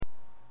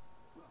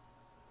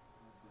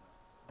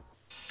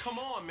Come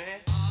on,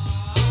 man.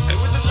 And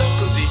with the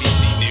local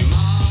DBC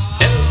news,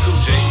 LL Cool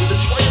J with a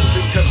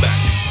triumphant comeback.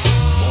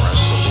 More a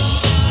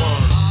salute.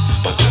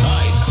 But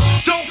tonight,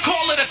 don't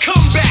call it a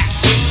comeback.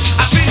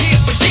 I've been here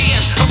for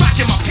years. I'm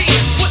rocking my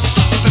pants, put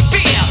suckers in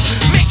fear,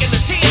 making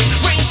the tears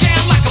rain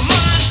down like a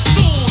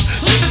monsoon.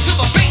 Listen to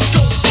the bass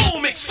go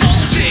boom,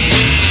 explosion,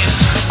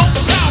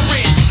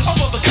 overpowering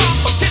over the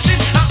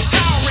competition. I'm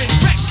towering,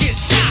 wrecking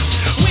shop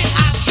when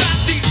I drop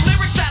these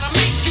lyrics that'll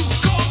make you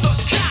call the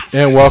cops.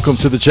 And welcome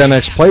to the Gen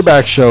X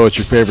Playback Show. It's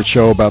your favorite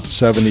show about the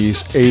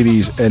 70s,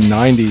 80s, and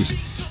 90s.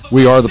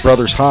 We are the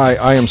Brothers High.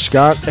 I am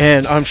Scott.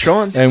 And I'm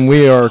Sean. And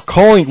we are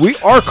calling We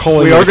are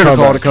going to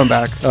call it a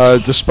comeback.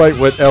 Despite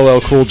what LL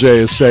Cool J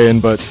is saying,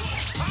 but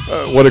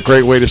what a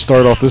great way to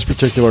start off this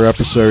particular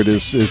episode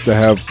is to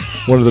have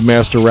one of the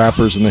master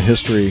rappers in the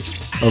history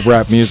of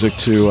rap music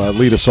to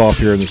lead us off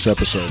here in this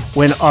episode.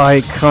 When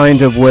I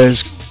kind of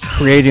was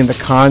creating the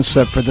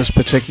concept for this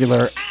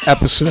particular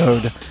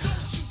episode,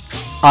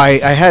 I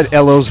had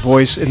LL's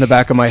voice in the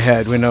back of my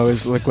head when I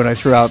was like when I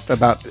threw out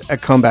about a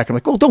comeback. I'm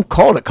like, well, don't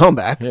call it a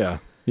comeback.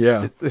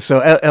 Yeah. So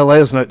LL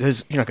is not.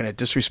 You're not going to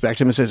disrespect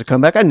him and say it's a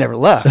comeback. I never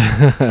left.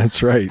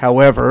 That's right.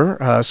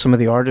 However, some of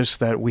the artists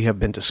that we have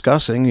been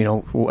discussing,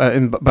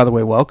 and by the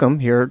way, welcome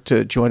here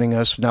to joining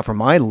us now for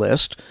my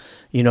list.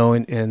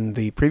 In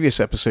the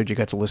previous episode, you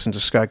got to listen to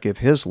Scott give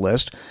his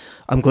list.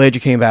 I'm glad you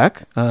came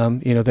back.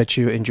 That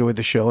you enjoyed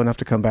the show enough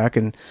to come back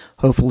and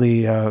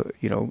hopefully,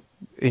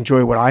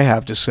 enjoy what I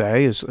have to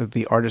say as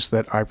the artist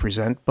that I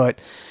present. But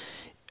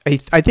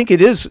I think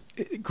it is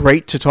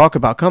great to talk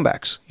about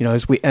comebacks,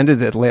 as we ended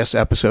the last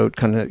episode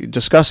kind of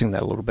discussing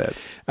that a little bit.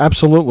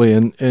 Absolutely.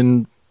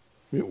 And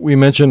we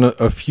mentioned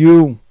a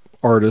few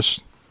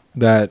artists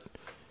that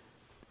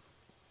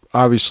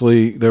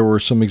obviously there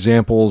were some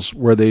examples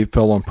where they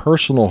fell on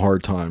personal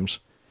hard times.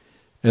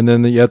 And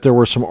then yet there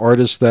were some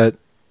artists that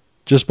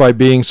just by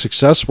being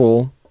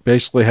successful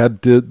basically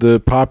had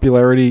the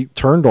popularity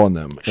turned on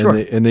them. Sure.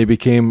 And they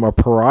became a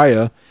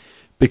pariah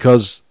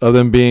because of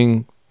them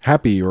being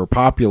happy or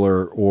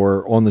popular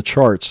or on the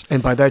charts.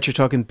 And by that you're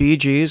talking Bee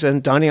Gees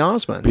and Donny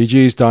Osmond. Bee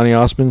Gees, Donny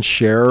Osmond,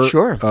 Cher.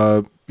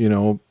 Sure.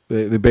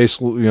 They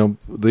basically,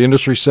 the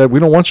industry said, we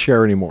don't want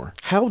Cher anymore.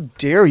 How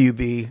dare you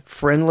be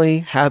friendly,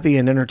 happy,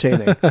 and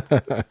entertaining?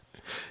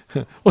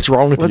 What's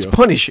wrong with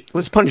you?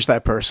 Let's punish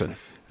that person.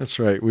 That's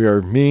right. We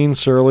are mean,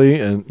 surly,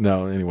 and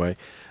no, anyway.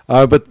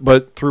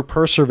 But through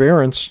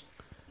perseverance,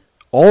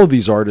 all of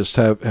these artists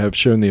have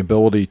shown the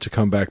ability to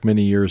come back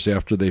many years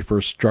after they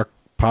first struck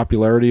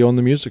popularity on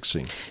the music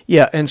scene.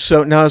 Yeah, and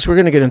so now as we're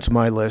going to get into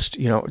my list,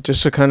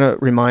 just to kind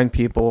of remind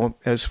people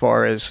as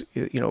far as,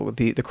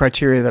 the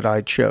criteria that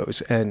I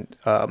chose. And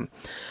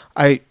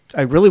I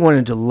really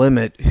wanted to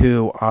limit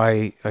who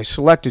I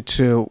selected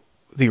to.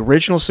 The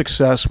original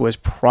success was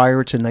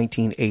prior to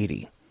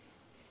 1980.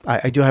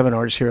 I do have an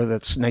artist here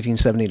that's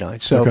 1979.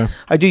 So okay.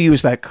 I do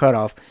use that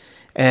cutoff.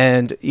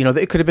 And,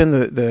 it could have been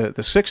the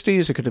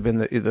 60s. It could have been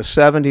the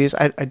 70s.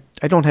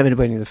 I don't have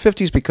anybody in the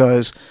 50s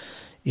because,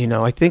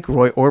 I think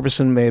Roy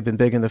Orbison may have been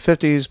big in the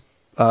 50s,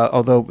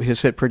 although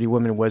his hit Pretty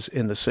Woman was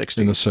in the 60s.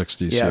 In the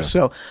 60s, yeah.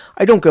 So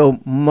I don't go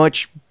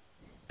much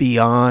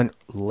beyond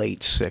late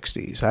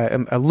 60s.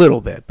 A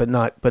little bit, but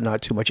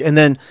not too much. And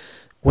then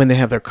when they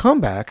have their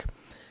comeback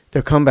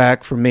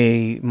for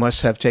me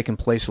must have taken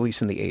place at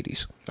least in the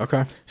 80s.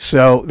 Okay.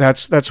 So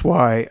that's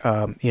why,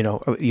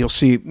 you'll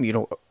see,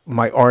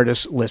 my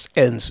artist list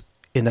ends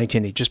in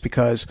 1980 just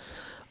because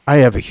I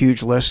have a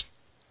huge list,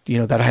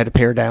 that I had to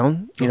pare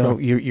down.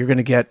 You're going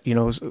to get,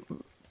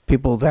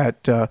 people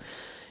that,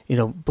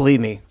 believe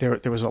me,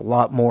 there was a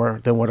lot more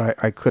than what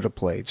I could have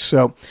played.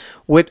 So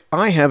what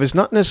I have is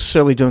not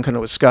necessarily doing kind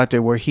of what Scott did,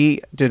 where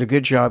he did a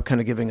good job kind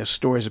of giving us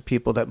stories of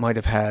people that might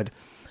have had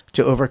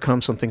to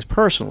overcome some things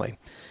personally.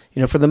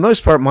 For the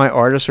most part, my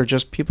artists are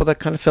just people that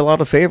kind of fell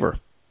out of favor.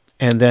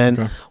 And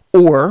then,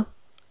 or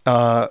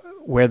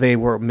where they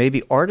were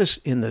maybe artists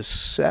in the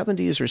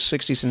 70s or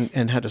 60s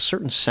and had a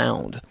certain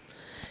sound.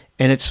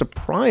 And it's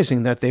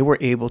surprising that they were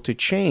able to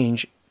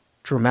change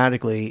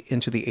dramatically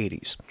into the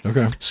 80s.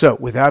 Okay. So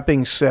with that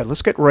being said,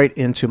 let's get right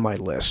into my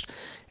list.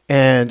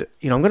 And,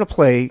 I'm going to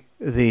play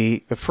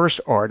the first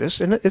artist,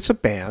 and it's a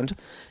band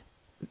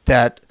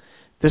that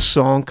this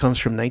song comes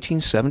from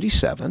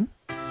 1977.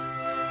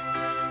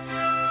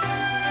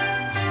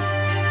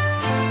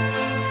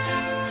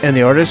 And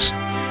the artist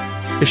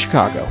is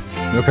Chicago.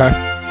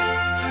 Okay.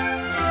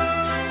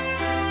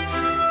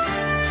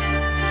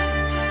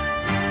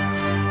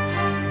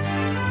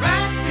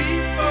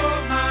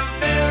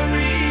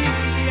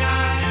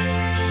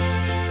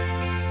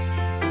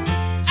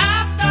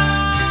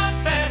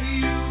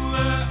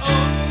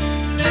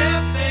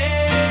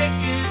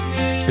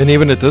 And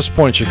even at this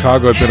point,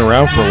 Chicago had been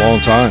around for a long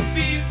time.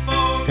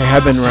 They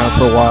have been around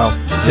for a while.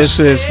 This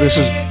is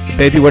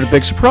Baby What a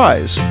Big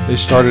Surprise. They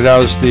started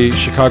out as the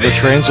Chicago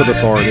Transit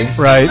Authority.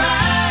 Right.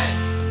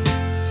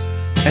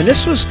 And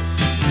this was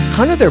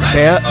kind of their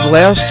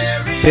last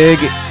big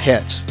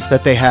hit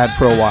that they had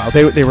for a while.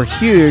 They were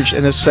huge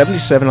in the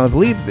 77. I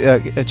believe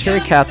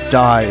Terry Kath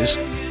dies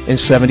in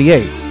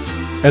 78.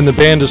 And the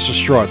band is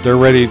distraught. They're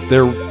ready.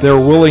 They're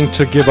willing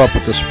to give up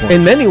at this point.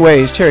 In many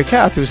ways, Terry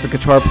Kath, who's the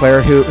guitar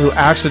player who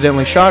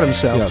accidentally shot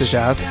himself to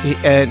death,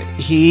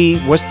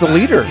 he was the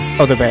leader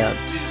of the band.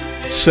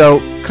 So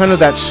kind of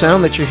that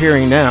sound that you're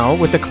hearing now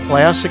with the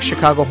classic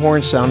Chicago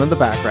horn sound in the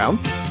background.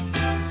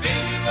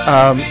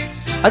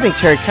 I think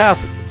Terry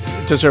Kath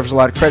deserves a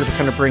lot of credit for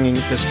kind of bringing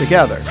this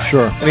together.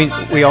 Sure. I mean,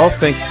 we all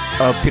think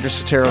of Peter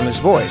Cetera and his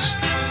voice.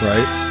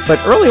 Right. But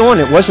early on,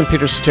 it wasn't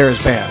Peter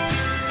Cetera's band.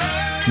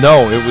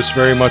 No, it was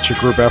very much a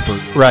group effort.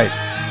 Right.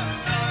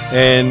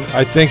 And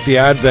I think the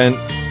advent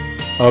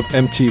of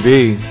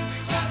MTV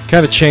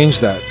kind of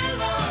changed that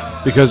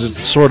because it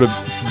sort of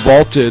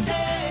vaulted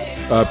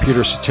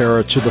Peter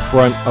Cetera to the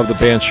front of the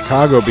band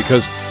Chicago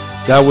because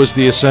that was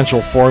the essential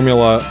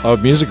formula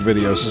of music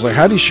videos. It's like,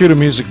 how do you shoot a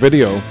music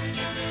video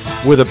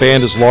with a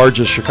band as large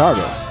as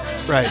Chicago?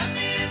 Right.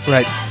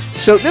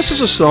 So this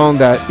is a song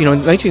that, in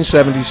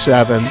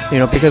 1977,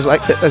 because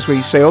as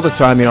we say all the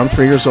time, I'm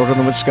 3 years older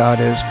than what Scott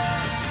is.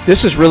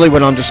 This is really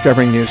when I'm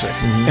discovering music.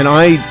 Mm-hmm. And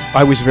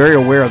I was very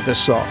aware of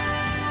this song.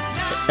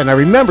 And I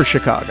remember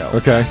Chicago.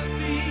 Okay.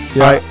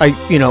 Yeah.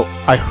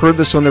 I heard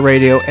this on the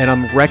radio, and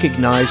I'm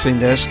recognizing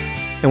this.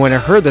 And when I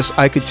heard this,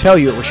 I could tell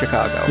you it was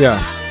Chicago. Yeah.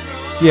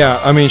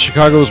 Yeah, I mean,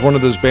 Chicago is one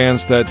of those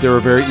bands that they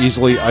were very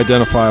easily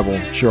identifiable,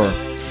 sure.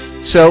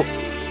 So,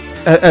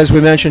 as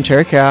we mentioned,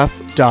 Terry Kath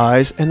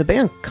dies, and the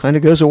band kind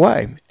of goes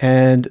away.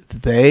 And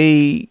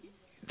they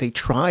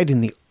tried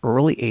in the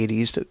early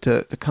 80s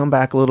to come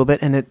back a little bit,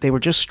 and they were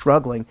just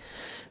struggling.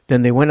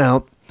 Then they went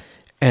out,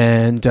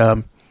 and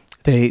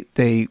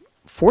they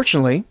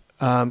fortunately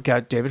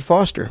got David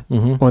Foster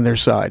on their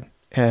side.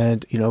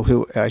 And,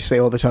 who I say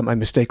all the time, I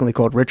mistakenly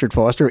called Richard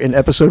Foster in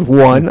episode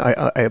 1.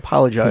 I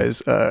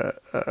apologize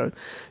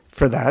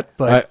for that.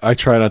 But I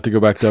try not to go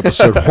back to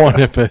episode 1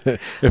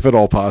 if at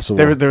all possible.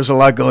 There's a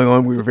lot going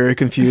on. We were very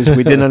confused.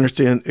 We didn't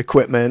understand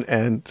equipment.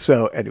 And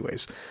so,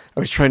 anyways,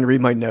 I was trying to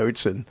read my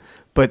notes.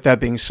 But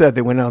that being said,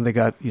 they went out and they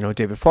got,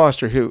 David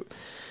Foster, who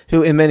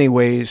in many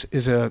ways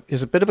is a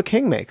bit of a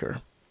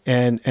kingmaker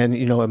and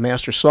a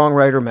master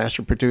songwriter,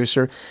 master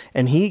producer.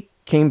 And he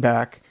came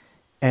back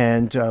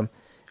and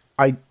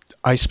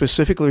I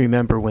specifically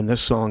remember when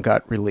this song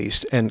got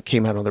released and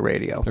came out on the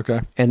radio. Okay.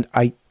 And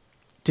I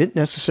didn't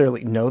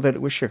necessarily know that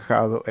it was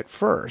Chicago at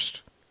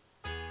first.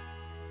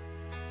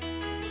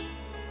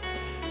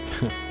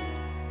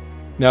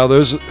 Now,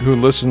 those who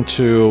listened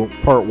to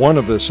part 1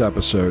 of this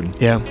episode,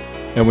 yeah,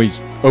 and we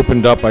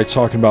opened up by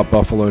talking about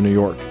Buffalo, New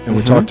York, and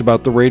we talked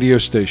about the radio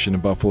station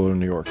in Buffalo,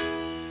 New York.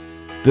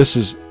 This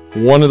is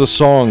one of the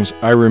songs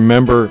I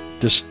remember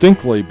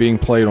distinctly being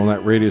played on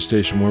that radio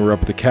station when we were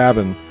up at the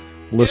cabin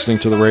listening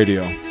to the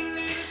radio.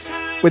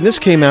 When this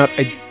came out,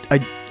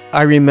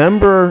 I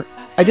remember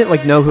I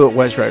didn't know who it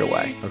was right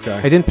away. Okay.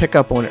 I didn't pick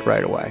up on it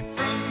right away.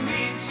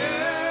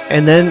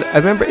 And then I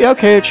remember,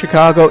 it's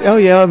Chicago. Oh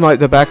yeah,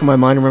 the back of my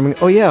mind, I'm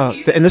remembering. Oh yeah,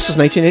 and this is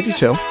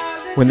 1982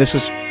 when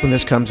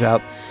this comes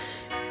out.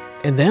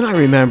 And then I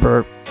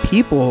remember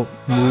people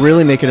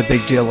really making a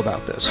big deal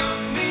about this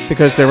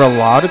because there were a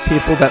lot of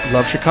people that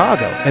love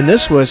Chicago, and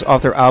this was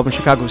off their album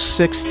Chicago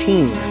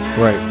 16.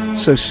 Right.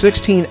 So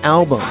 16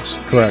 albums.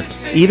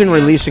 Correct. Even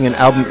releasing an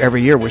album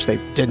every year, which they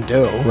didn't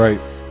do. Right.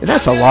 And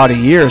that's a lot of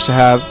years to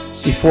have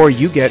before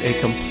you get a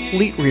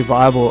complete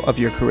revival of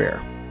your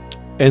career.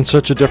 And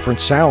such a different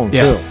sound,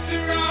 too.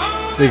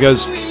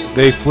 Because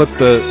they flipped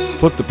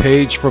the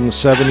page from the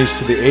 70s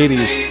to the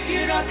 80s,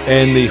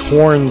 and the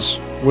horns,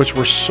 which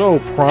were so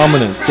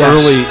prominent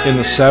early in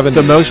the 70s.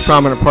 The most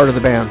prominent part of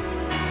the band.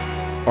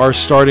 Are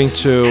starting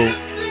to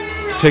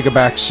take a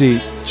back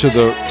seat to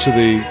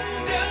the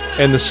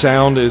and the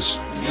sound is,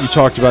 you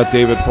talked about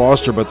David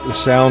Foster, but the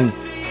sound,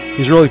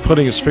 he's really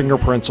putting his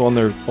fingerprints on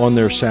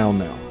their sound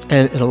now.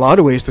 And in a lot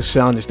of ways, the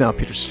sound is now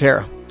Peter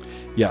Cetera.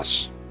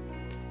 Yes.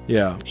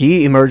 Yeah.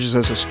 He emerges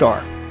as a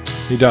star.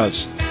 He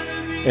does.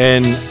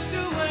 And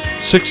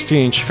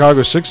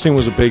Chicago 16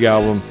 was a big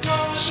album.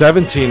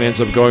 17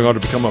 ends up going on to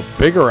become a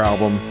bigger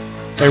album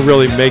and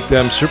really make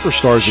them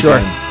superstars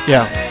again.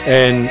 Yeah.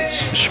 And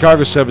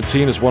Chicago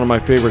 17 is one of my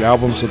favorite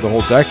albums of the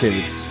whole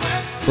decade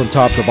from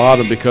top to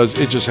bottom because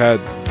it just had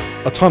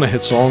a ton of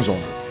hit songs on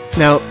it.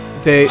 Now,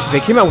 they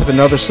came out with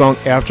another song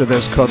after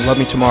this called Love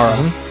Me Tomorrow,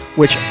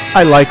 which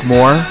I like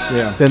more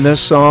than this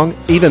song.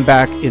 Even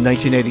back in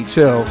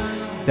 1982,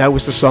 that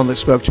was the song that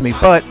spoke to me.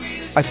 But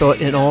I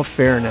thought, in all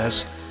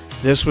fairness,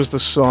 this was the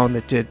song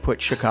that did put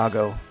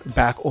Chicago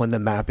back on the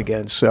map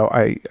again. So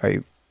I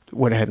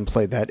went ahead and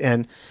played that.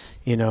 And,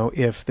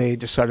 if they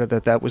decided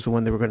that was the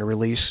one they were going to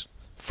release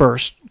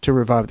first to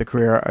revive the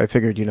career, I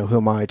figured, who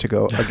am I to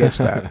go against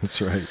that? That's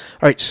right. All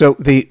right, so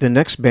the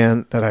next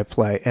band that I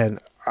play, and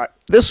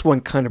this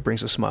one kind of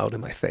brings a smile to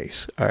my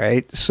face, all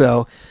right?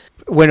 So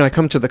when I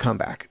come to the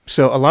comeback,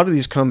 so a lot of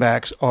these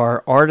comebacks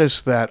are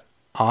artists that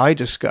I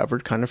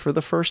discovered kind of for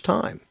the first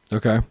time.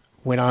 Okay.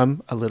 When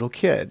I'm a little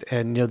kid,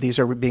 and these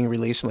are being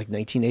released in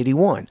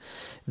 1981.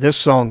 This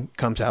song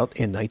comes out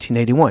in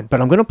 1981,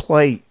 but I'm going to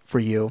play for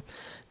you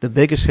the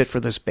biggest hit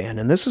for this band,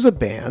 and this is a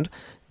band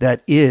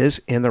that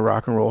is in the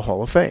Rock and Roll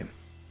Hall of Fame.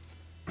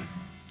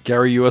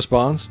 Gary U.S.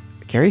 Bonds.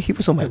 Gary, he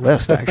was on my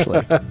list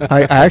actually.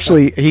 I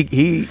actually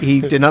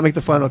he did not make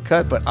the final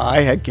cut, but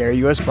I had Gary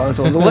U.S. Bonds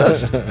on the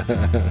list.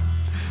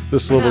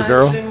 This little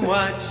girl.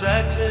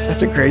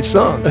 That's a great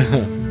song.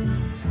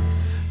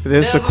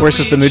 This, of course,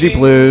 is the Moody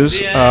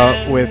Blues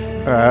with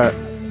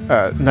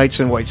Knights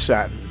in White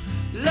Satin,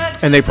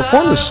 and they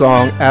performed this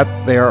song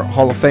at their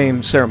Hall of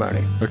Fame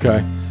ceremony.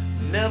 Okay.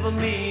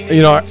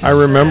 You know, I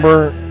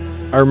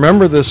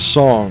remember this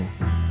song.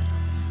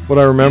 What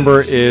I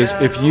remember is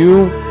if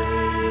you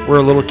were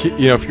a little kid,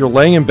 you know, if you're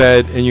laying in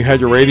bed and you had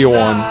your radio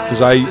on,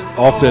 because I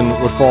often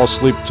would fall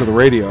asleep to the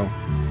radio,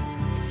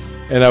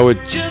 and I would,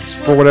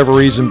 for whatever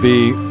reason,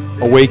 be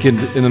awakened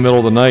in the middle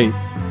of the night.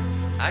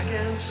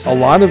 A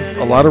lot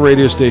of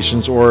radio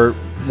stations, or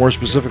more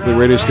specifically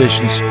radio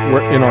stations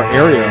were in our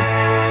area,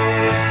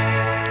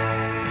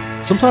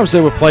 sometimes they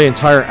would play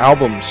entire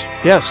albums.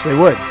 Yes, they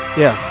would.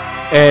 Yeah.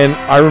 And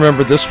I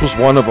remember this was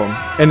one of them,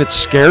 and it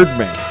scared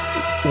me.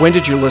 When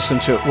did you listen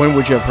to it? When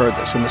would you have heard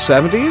this? In the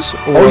 70s?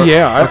 Oh,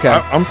 yeah. Okay.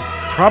 I'm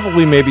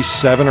probably maybe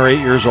 7 or 8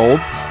 years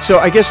old. So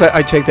I guess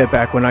I take that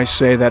back when I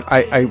say that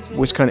I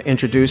was kind of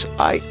introduced.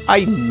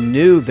 I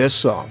knew this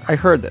song. I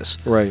heard this.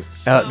 Right.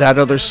 That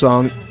other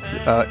song,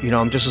 you know,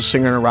 I'm just a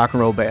singer in a rock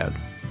and roll band.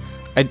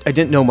 I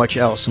didn't know much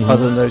else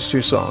other than those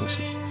two songs.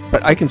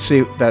 But I can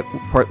see that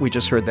part we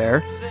just heard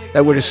there.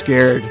 That would have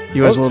scared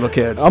you as a little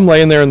kid. I'm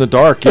laying there in the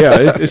dark. Yeah,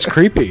 it's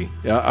creepy.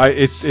 Yeah,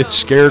 it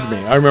scared me.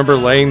 I remember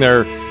laying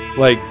there,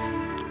 like,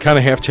 kind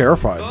of half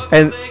terrified.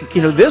 And,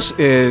 you know, this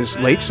is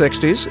late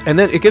 60s, and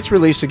then it git's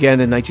released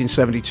again in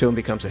 1972 and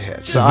becomes a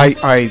hit. So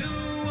I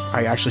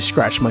actually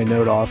scratched my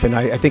note off, and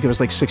I think it was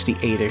like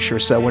 68-ish or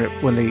so when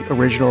it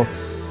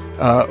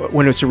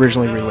was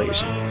originally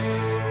released.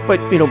 But,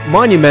 you know,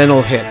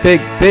 monumental hit,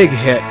 big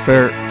hit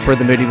for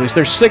the Moody Blues.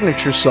 Their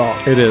signature song.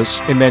 It is.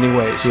 In many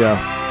ways.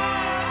 Yeah.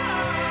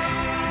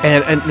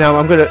 And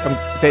now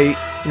they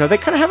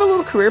kind of have a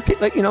little career,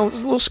 like, you know,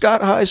 there's a little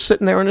Scott High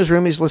sitting there in his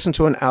room. He's listening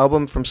to an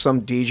album from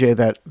some DJ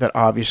that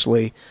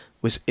obviously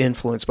was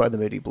influenced by the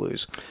Moody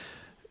Blues.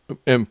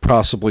 And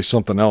possibly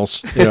something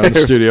else, you know, in the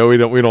studio.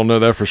 We don't know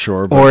that for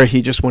sure. But. Or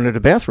he just wanted a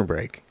bathroom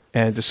break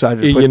and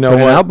decided to put an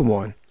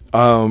album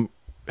on.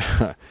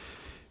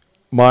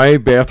 My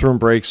bathroom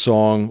break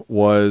song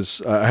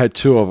was, I had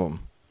two of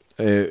them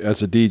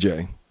as a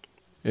DJ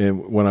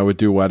when I would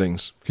do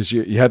weddings, because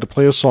you had to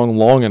play a song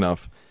long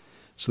enough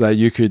so that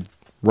you could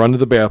run to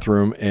the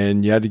bathroom,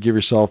 and you had to give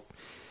yourself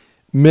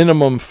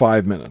minimum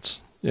 5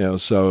 minutes. You know,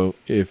 so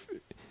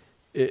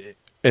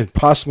and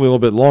possibly a little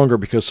bit longer,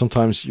 because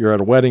sometimes you're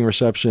at a wedding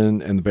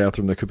reception and the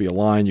bathroom, there could be a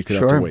line, you could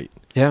have to wait.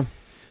 Yeah.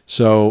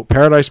 So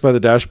Paradise by the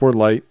Dashboard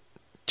Light,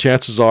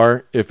 chances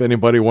are, if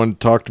anybody wanted to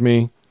talk to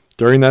me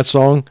during that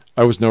song,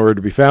 I was nowhere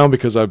to be found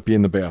because I'd be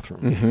in the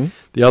bathroom. Mm-hmm.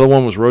 The other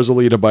one was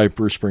Rosalita by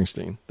Bruce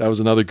Springsteen. That was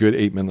another good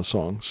 8-minute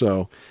song.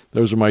 So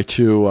those are my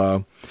two.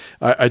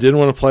 I didn't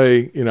want to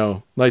play, you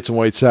know, Knights in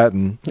White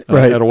Satin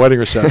at a wedding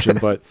reception,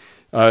 but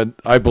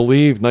I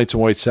believe Knights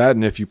in White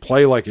Satin, if you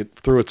play like it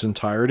through its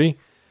entirety,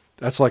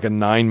 that's like a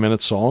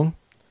 9-minute song.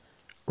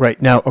 Right.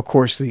 Now, of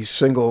course, the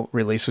single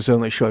release is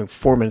only showing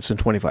 4 minutes and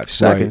 25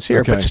 seconds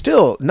here, but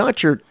still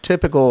not your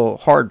typical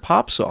hard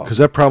pop song. Because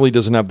that probably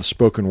doesn't have the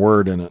spoken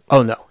word in it.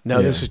 Oh, no.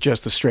 No, This is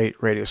just a straight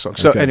radio song.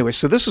 So anyway,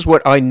 so this is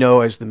what I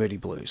know as the Moody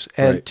Blues.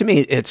 And to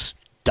me, it's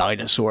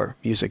dinosaur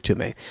music to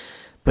me.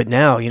 But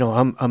now, you know,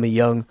 I'm a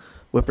young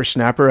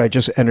whippersnapper. I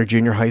just entered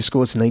junior high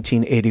school. It's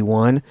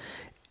 1981.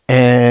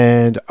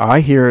 And I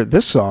hear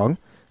this song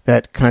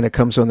that kind of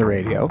comes on the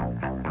radio.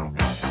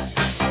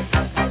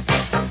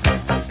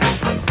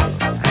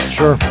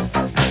 Sure.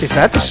 Is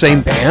that the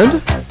same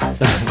band?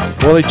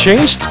 Well, they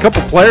changed a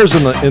couple players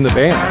in the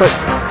band, but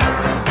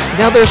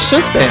now they're a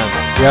synth band.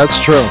 Yeah,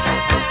 that's true.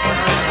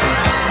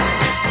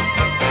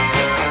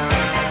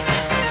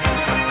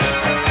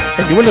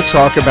 And you want to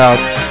talk about,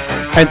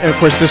 and of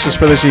course, this is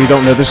for those of you who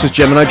don't know, this is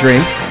Gemini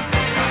Dream,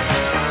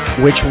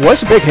 which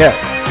was a big hit.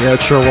 Yeah,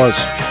 it sure was.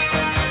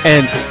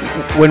 And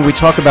when we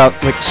talk about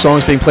like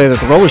songs being played at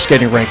the roller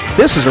skating rink,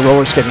 this is a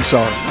roller skating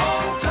song.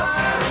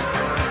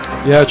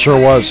 Yeah, it sure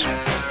was.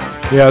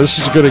 Yeah, this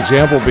is a good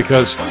example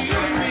because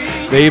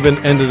they even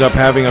ended up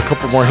having a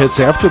couple more hits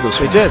after this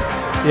one. They did.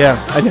 Yeah,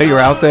 I Know You're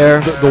Out There.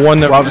 The one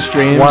that Wildest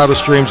Dreams.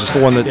 Wildest Dreams is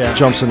the one that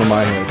jumps into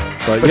my head.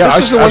 But yeah,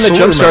 this is the one that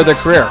jump-started their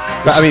career.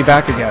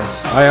 Back again.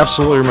 I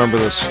absolutely remember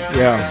this.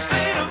 Yeah,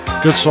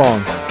 good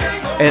song.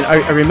 And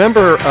I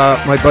remember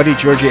my buddy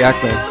Georgie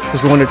Ekman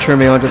is the one who turned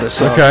me onto this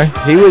song. Okay.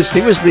 He was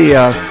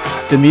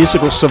the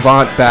musical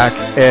savant back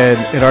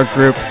in our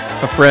group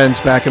of friends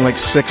back in like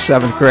 6th,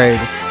 7th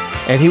grade.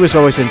 And he was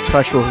always in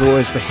touch with what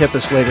was the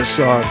hippest, latest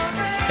song.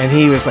 And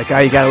he was like,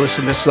 you got to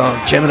listen to this song,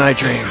 Gemini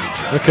Dream.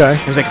 Okay.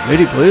 He was like,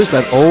 Moody Blues,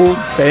 that old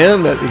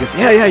band? He goes,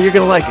 yeah, you're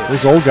going to like it.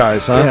 These old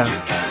guys, huh? Yeah.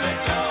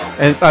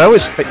 And I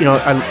always, you know,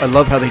 I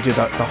love how they do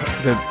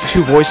the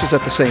two voices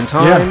at the same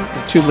time,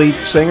 the two lead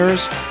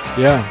singers.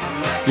 Yeah.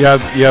 You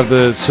have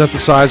the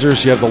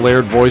synthesizers, you have the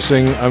layered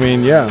voicing. I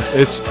mean, yeah,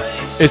 it's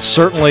it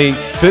certainly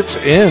fits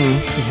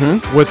in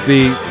with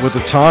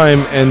the time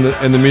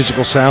and the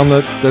musical sound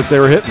that they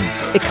were hitting.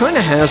 It kind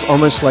of has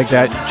almost like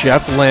that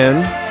Jeff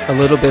Lynne, a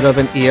little bit of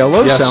an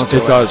ELO Yes, sound to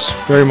it. it does.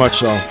 Very much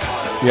so.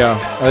 Yeah,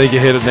 I think you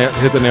hit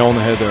the nail on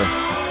the head there.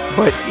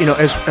 But,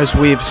 as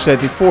we've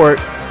said before,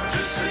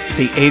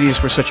 the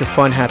 80s were such a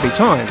fun, happy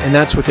time, and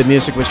that's what the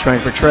music was trying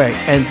to portray.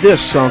 And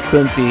this song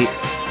couldn't be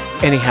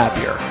any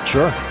happier.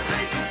 Sure.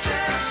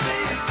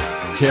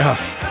 Yeah.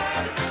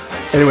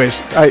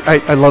 Anyways,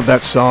 I love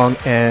that song,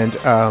 and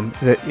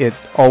it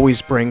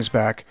always brings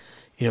back,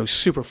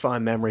 super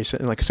fun memories.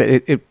 And like I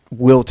said, it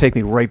will take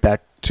me right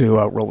back to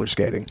roller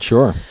skating.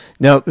 Sure.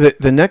 Now,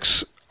 the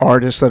next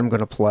artist that I'm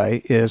going to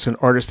play is an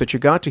artist that you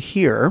got to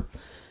hear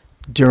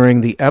during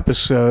the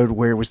episode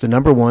where it was the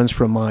number ones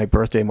from my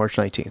birthday, March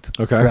 19th.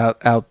 Okay.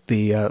 Throughout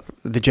the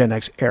Gen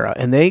X era.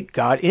 And they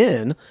got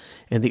in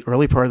the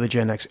early part of the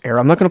Gen X era.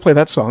 I'm not going to play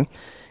that song.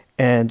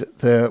 And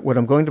what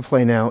I'm going to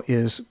play now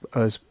is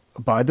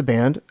by the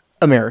band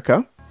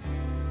America.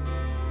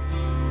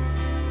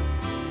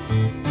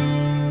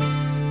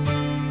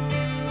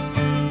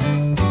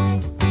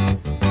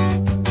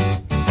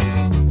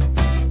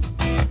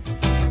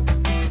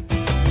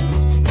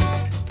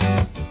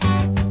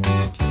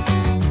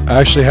 I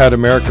actually had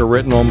America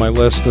written on my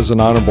list as an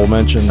honorable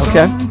mention.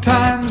 Okay.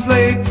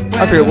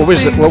 I forget what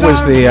was the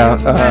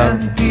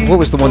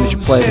one that you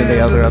played in the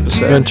other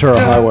episode? Ventura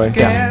Highway.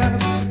 Yeah.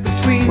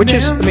 Which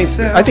is,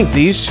 I think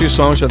these two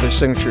songs are their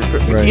signature.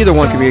 Right. Either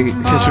one could be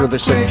considered their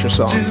signature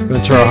song.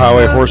 Ventura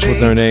Highway, Horse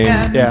with No Name.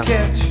 Yeah.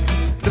 Yeah,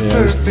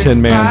 it's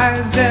Tin Man.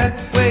 I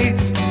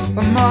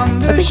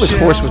think it was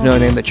Horse with No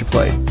Name that you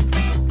played.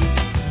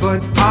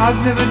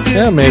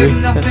 Yeah, maybe.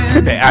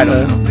 Could be. I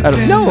don't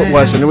know. No, it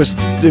wasn't. It was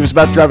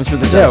about driving through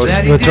the desert.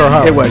 Yeah, it was Ventura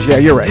Highway. It was. Yeah,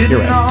 you're right.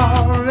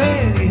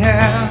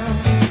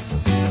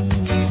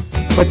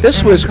 But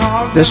this was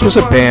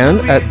a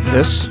band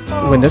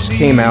when this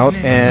came out,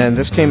 and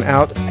this came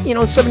out,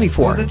 in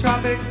 '74.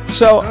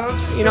 So,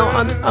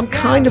 I'm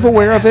kind of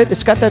aware of it.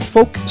 It's got that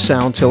folk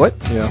sound to it,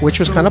 Yeah. which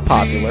was kind of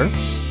popular.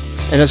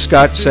 And as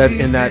Scott said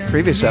in that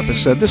previous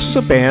episode, this was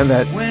a band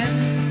that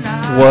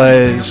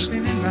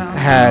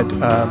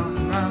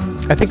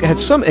I think it had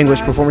some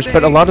English performers,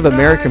 but a lot of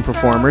American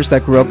performers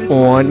that grew up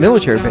on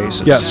military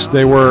bases. Yes,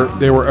 they were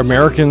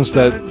Americans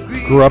that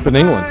grew up in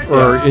England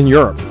or in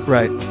Europe.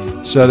 Right.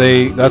 So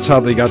that's how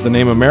they got the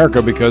name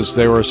America, because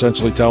they were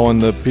essentially telling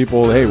the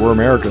people, hey, we're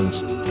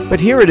Americans. But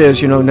here it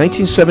is,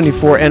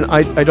 1974, and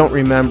I don't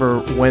remember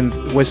when,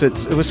 it was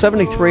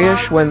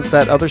 73-ish when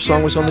that other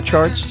song was on the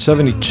charts?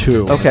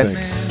 72, I Okay. think.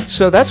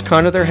 So that's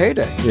kind of their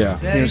heyday. Yeah.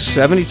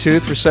 72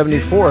 through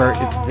 74,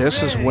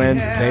 this is when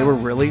they were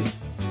really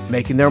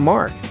making their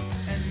mark.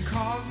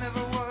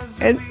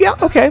 And yeah,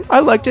 okay,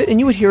 I liked it, and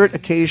you would hear it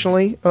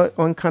occasionally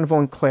on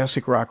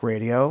classic rock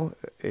radio,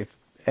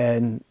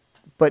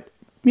 but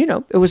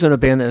it wasn't a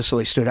band that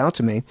necessarily stood out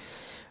to me.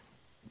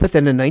 But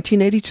then in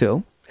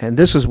 1982, and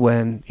this is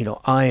when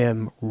I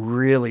am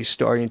really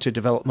starting to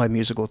develop my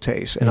musical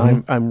taste,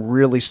 and I'm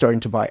really starting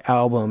to buy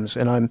albums,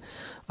 and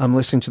I'm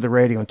listening to the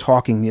radio and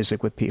talking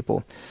music with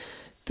people.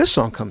 This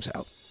song comes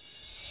out.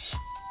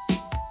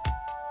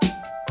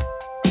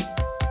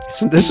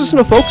 This isn't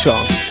a folk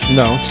song.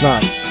 No, it's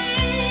not.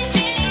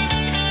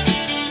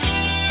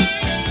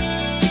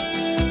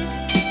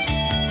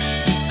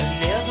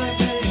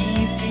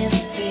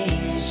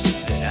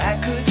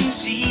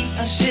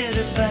 I said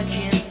if I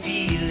can't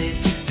feel it,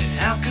 then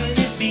how could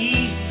it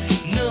be?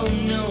 No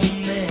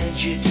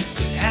magic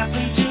could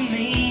happen to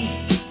me.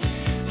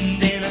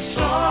 And then I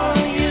saw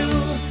you,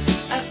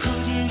 I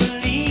couldn't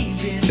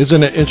believe it.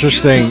 Isn't it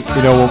interesting,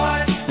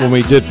 when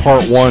we did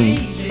part one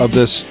of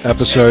this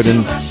episode,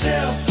 and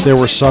there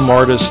were some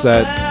artists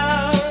that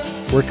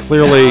were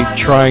clearly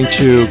trying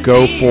to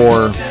go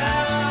for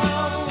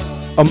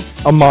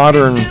a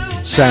modern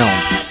sound.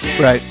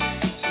 Right.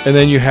 And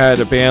then you had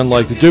a band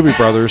like the Doobie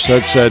Brothers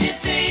that said,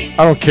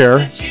 I don't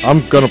care,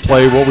 I'm going to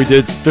play what we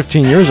did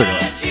 15 years ago.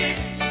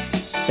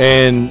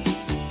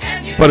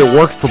 But it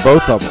worked for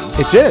both of them.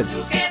 It did.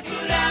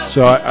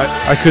 So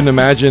I couldn't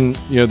imagine,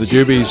 the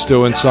Doobies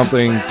doing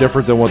something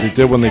different than what they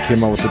did when they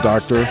came out with the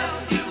Doctor.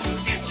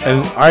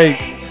 And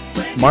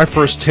my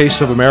first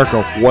taste of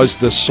America was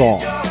this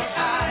song.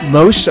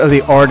 Most of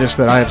the artists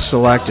that I have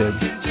selected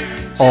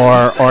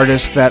are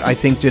artists that I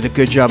think did a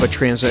good job of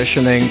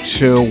transitioning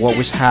to what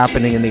was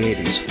happening in the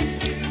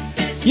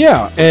 80s.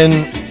 Yeah, and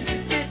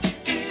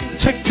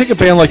take a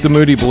band like the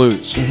Moody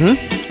Blues.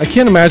 Mm-hmm. I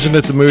can't imagine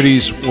that the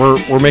Moody's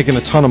were making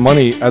a ton of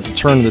money at the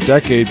turn of the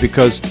decade,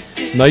 because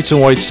Nights in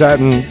White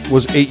Satin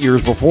was 8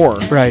 years before.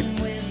 Right.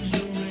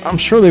 I'm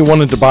sure they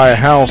wanted to buy a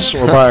house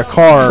or buy a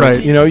car.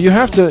 Right. You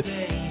got to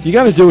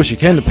do what you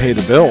can to pay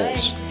the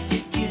bills,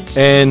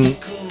 and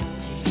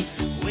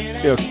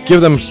give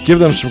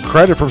them some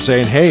credit for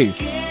saying, hey,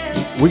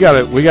 we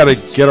gotta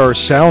get our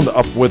sound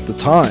up with the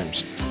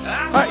times.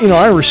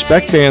 I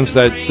respect bands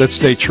that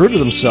stay true to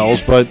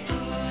themselves, but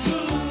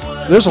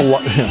there's a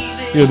lot.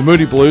 The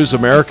Moody Blues,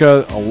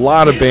 America, a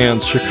lot of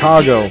bands,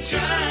 Chicago,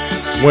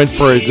 went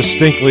for a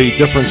distinctly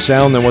different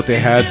sound than what they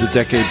had the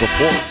decade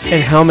before.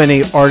 And how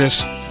many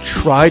artists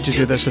tried to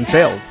do this and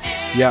failed?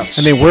 Yes.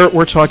 I mean,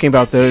 we're talking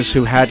about those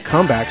who had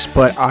comebacks,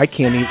 but I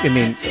can't even. I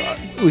mean,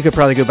 we could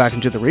probably go back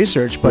and do the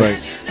research, but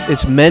Right.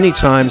 it's many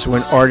times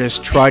when artists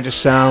try to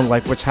sound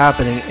like what's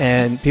happening,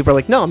 and people are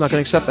like, "No, I'm not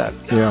going to accept that."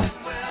 Yeah.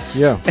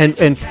 Yeah.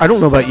 And I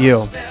don't know about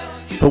you,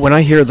 but when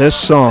I hear this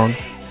song,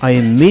 I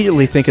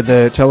immediately think of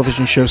the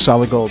television show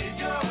Solid Gold.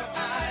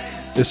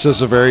 This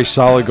is a very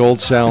Solid Gold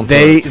sound.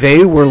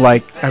 They were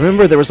like, I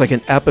remember there was like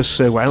an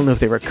episode where I don't know if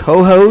they were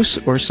co-hosts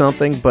or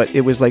something, but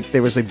it was like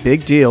there was a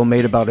big deal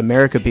made about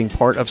America being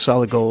part of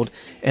Solid Gold,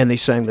 and they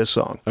sang this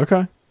song.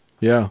 Okay.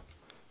 Yeah.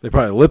 They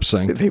probably lip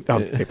sync. They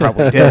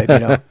probably did, you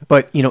know.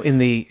 But you know,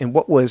 in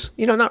what was,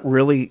 you know, not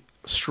really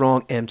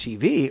strong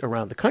MTV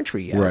around the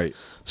country yet. Right.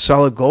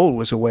 Solid Gold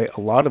was a way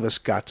a lot of us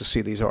got to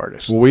see these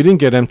artists. Well, we didn't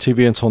get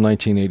MTV until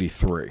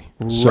 1983.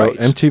 So Right.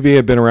 MTV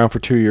had been around for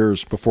 2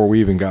 years before we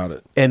even got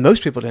it. And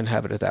most people didn't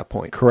have it at that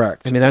point.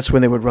 Correct. I mean, that's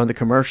when they would run the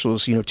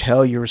commercials. You know,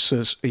 tell your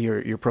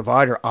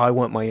provider, I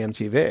want my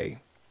MTV.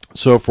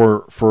 So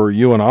for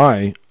you and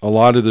I, a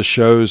lot of the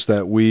shows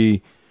that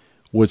we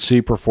would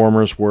see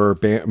performers were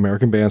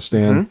American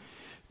Bandstand,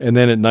 and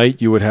then at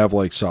night you would have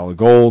like Solid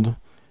Gold,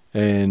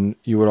 and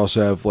you would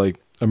also have like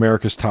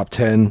America's Top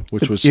 10,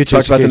 which was You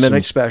talked Casey about the Kasem's-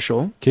 Midnight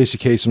Special, Casey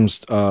Kasem's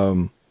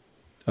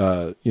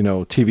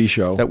TV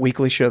show. that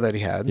weekly show that he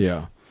had.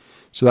 Yeah.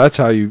 So that's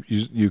how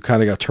you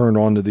kind of got turned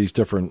on to these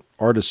different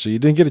artists. So you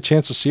didn't get a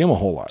chance to see them a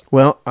whole lot.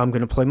 Well, I'm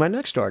going to play my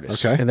next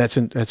artist. Okay. And that's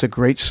a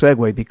great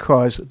segue,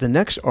 because the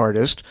next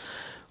artist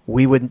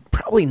we would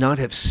probably not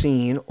have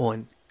seen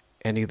on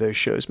any of those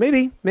shows.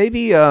 Maybe,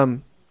 you know,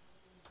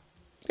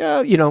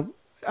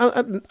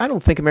 I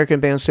don't think American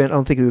Bandstand, I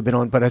don't think he would have been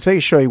on, but I tell you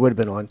a show he would have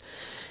been on.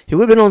 He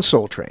would have been on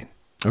Soul Train.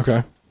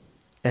 Okay.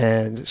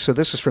 And so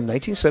this is from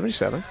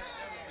 1977.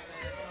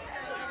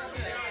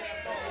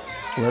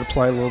 Let it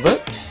play a little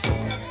bit.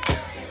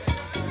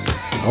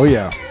 Oh,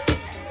 yeah.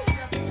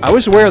 I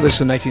was aware of this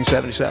in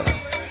 1977.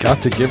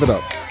 Got to give it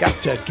up. Got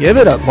to give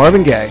it up,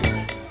 Marvin Gaye.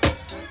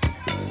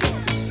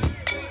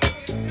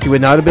 He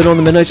would not have been on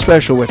the Midnight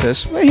Special with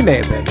us. Well, he may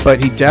have been,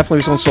 but he definitely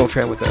was on Soul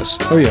Train with us.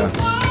 Oh, yeah.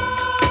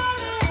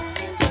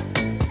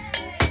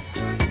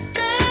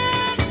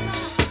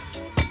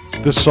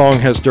 This song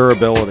has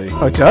durability.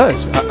 Oh, it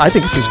does. I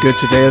think it's as good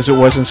today as it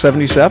was in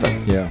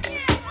 77. Yeah.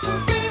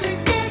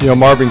 You know,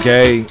 Marvin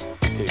Gaye,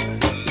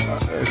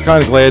 I'm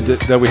kind of glad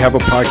that we have a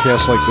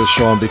podcast like this,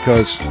 Sean,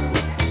 because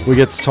we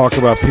get to talk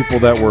about people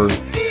that were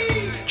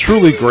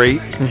truly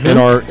great in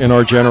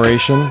our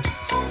generation,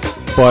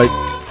 but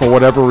for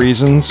whatever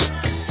reasons,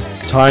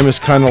 time is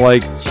kind of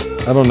like,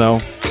 I don't know,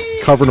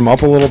 covered them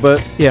up a little bit.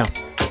 Yeah.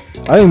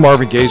 I think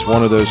Marvin Gaye's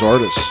one of those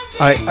artists.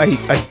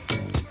 I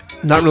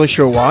not really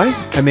sure why.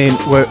 I mean,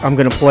 I'm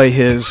going to play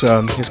his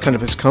kind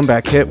of his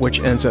comeback hit, which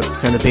ends up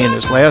kind of being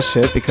his last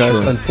hit, because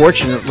Sure.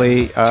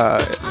 unfortunately,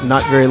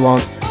 not very long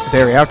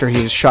thereafter,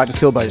 he was shot and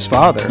killed by his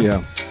father.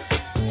 Yeah.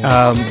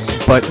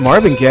 But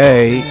Marvin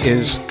Gaye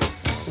is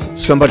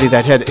somebody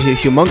that had a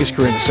humongous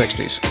career in the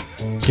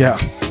 60s. Yeah.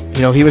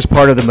 You know, he was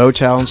part of the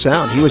Motown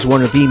sound. He was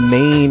one of the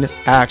main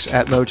acts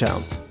at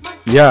Motown.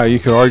 Yeah, you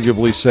could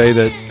arguably say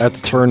that at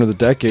the turn of the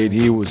decade,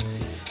 he was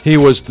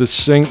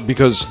the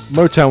because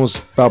Motown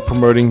was about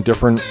promoting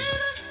different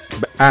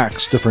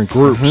acts, different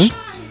groups.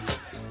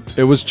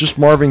 It was just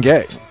Marvin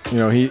Gaye. You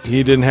know, he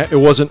didn't it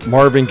wasn't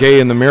Marvin Gaye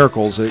and the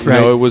Miracles. You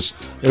Right. know, it was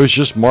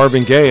just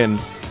Marvin Gaye, and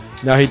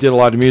now he did a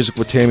lot of music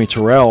with Tammy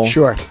Terrell.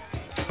 Sure.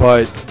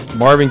 But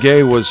Marvin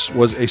Gaye was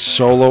a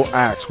solo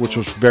act, which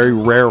was very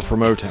rare for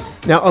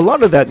Motown. Now, a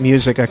lot of that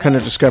music I kind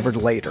of discovered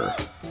later.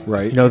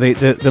 Right. You know, the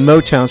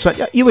Motown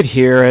sound, you would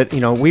hear it.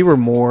 You know, we were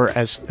more,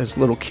 as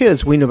little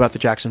kids, we knew about the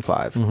Jackson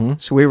 5.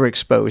 So we were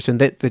exposed. And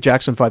the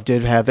Jackson 5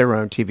 did have their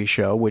own TV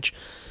show, which,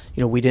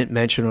 you know, we didn't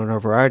mention on our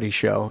variety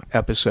show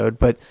episode.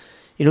 But,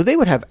 you know, they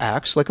would have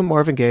acts like a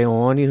Marvin Gaye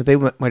on. You know, they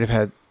might have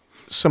had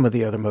some of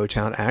the other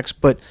Motown acts.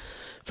 But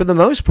for the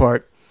most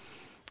part,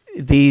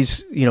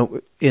 these, you know,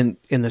 in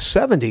the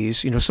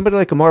 70s, you know, somebody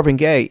like a Marvin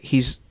Gaye,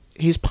 he's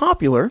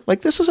popular.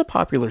 Like, this is a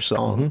popular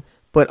song.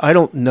 But I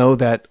don't know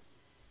that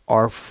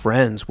our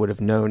friends would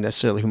have known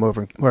necessarily who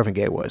Marvin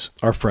Gaye was.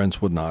 Our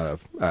friends would not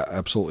have.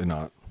 Absolutely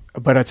not.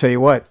 But I tell you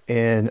what,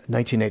 in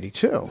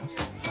 1982,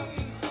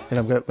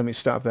 and let me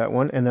stop that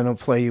one, and then I'll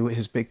play you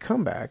his big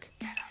comeback.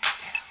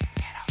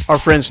 Our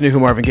friends knew who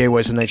Marvin Gaye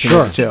was in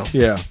 1982.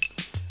 Yeah.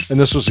 And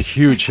this was a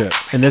huge hit.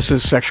 And this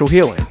is Sexual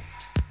Healing,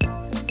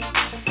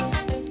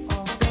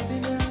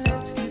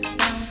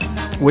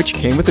 which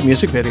came with the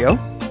music video.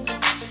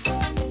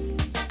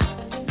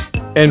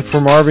 And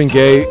for Marvin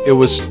Gaye, it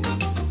was,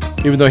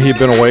 even though he'd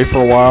been away for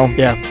a while,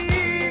 Yeah.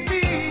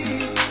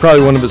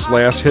 probably one of his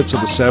last hits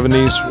of the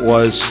 70s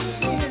was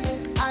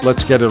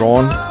Let's Get It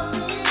On.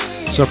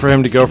 So for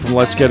him to go from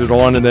Let's Get It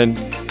On and then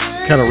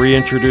kind of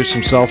reintroduce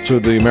himself to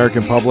the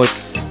American public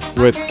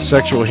with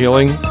Sexual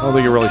Healing, I don't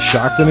think it really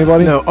shocked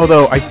anybody. No,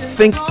 although I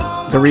think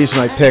the reason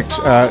I picked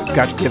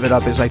Got to Give It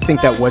Up is I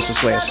think that was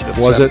his last hit of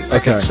the Was it? 70s. I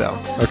think so.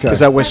 Okay. Because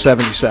that was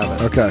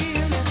 77. Okay.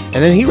 and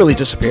then he really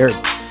disappeared.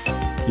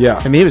 Yeah.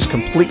 I mean, he was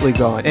completely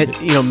gone. And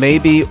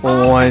maybe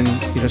on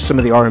some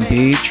of the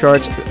R&B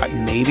charts,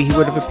 maybe he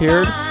would have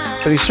appeared,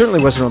 but he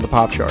certainly wasn't on the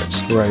pop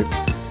charts. Right.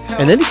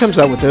 And then he comes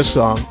out with this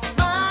song,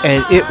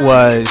 and it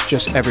was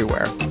just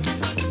everywhere.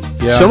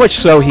 Yeah. So much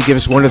so, he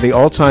gives one of the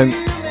all-time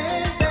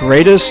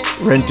greatest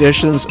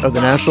renditions of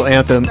the national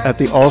anthem at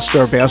the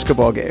All-Star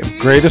basketball game.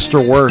 Greatest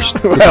or worst,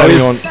 Well,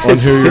 depending on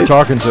who you're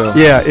talking to.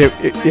 Yeah,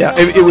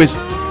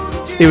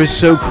 it was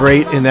so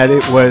great in that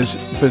it was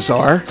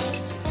bizarre.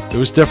 It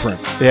was different.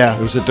 Yeah.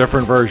 It was a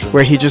different version.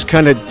 Where he just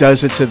kind of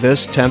does it to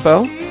this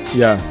tempo.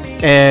 Yeah.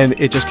 And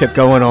it just kept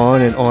going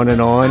on and on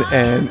and on,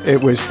 and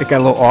it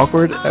got a little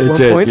awkward at one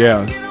point.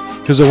 Yeah.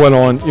 Because it went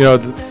on,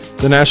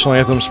 the national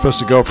anthem is supposed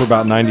to go for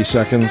about 90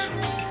 seconds,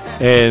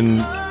 and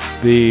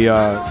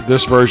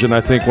this version,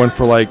 I think, went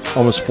for like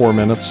almost 4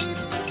 minutes.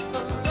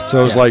 So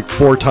it was like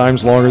 4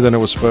 times longer than it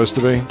was supposed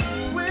to be.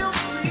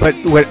 But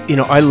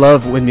I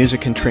love when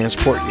music can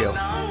transport you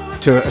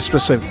to a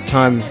specific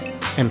time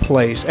and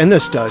place, and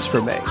this does for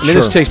me. I mean,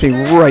 this takes me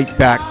right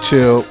back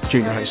to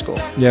junior high school.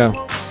 Yeah,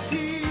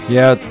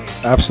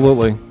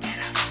 absolutely.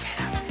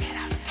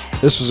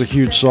 This was a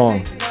huge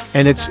song,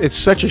 and it's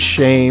such a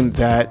shame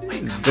that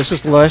this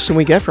is the last thing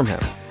we get from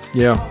him.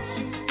 Yeah,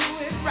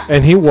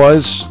 and he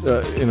was,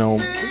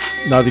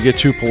 not to get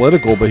too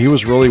political, but he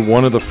was really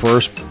one of the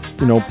first,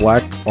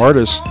 black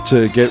artists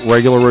to get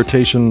regular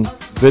rotation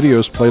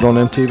videos played on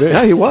MTV.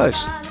 Yeah, he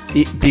was.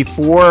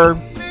 Before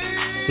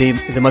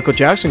the Michael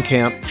Jackson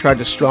camp tried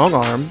to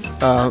strong-arm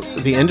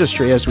the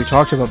industry, as we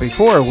talked about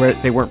before, where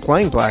they weren't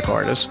playing black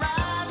artists,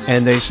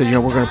 and they said,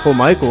 we're going to pull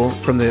Michael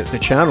from the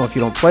channel if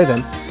you don't play them.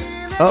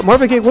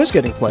 Marvin Gaye was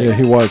getting played. Yeah,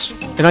 he was.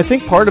 And I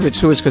think part of it,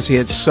 too, is because he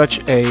had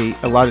such a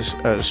lot of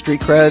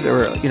street cred,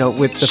 or,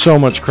 with... so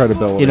much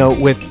credibility.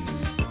 With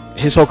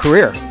his whole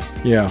career.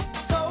 Yeah.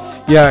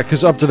 Yeah,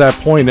 because up to that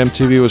point,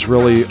 MTV was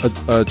really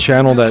a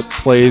channel that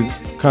played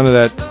kind of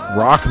that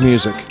rock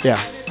music. Yeah.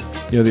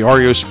 The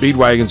REO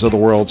Speedwagons of the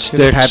world,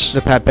 Styx,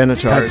 the Pat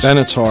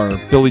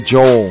Benatar, Billy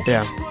Joel.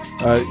 Yeah.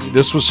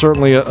 This was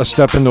certainly a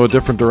step into a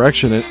different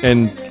direction,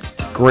 and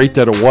great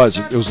that it was.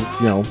 It was,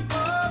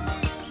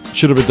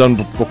 should have been done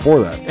before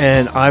that.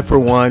 And I, for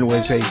one,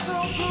 was a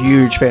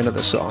huge fan of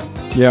the song.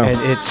 Yeah. And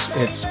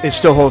it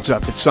still holds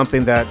up. It's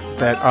something that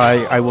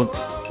I will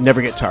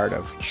never get tired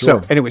of.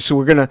 Sure. So anyway, so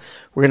we're gonna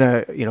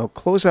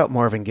close out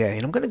Marvin Gaye,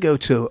 and I'm gonna go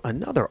to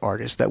another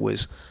artist that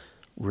was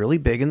really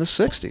big in the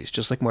 60s,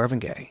 just like Marvin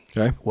Gaye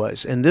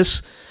was. And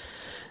this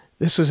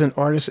is an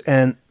artist,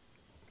 and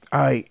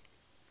I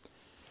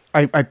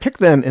picked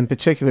them in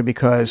particular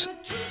because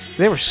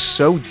they were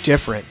so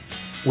different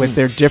with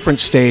their different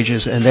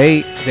stages, and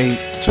they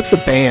took the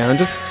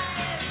band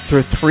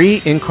through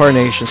 3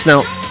 incarnations.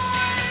 Now,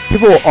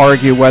 people will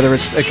argue whether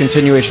it's a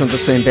continuation of the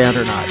same band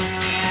or not.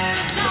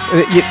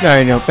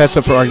 I know, that's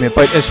up for argument.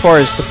 But as far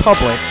as the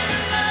public,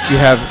 you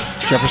have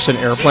Jefferson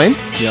Airplane.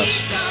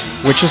 Yes.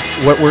 Which is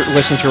what we're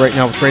listening to right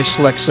now with Grace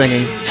Slick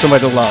singing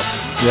Somebody to Love.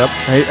 Yep.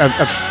 Right?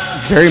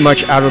 Very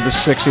much out of the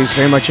 60s,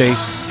 very much a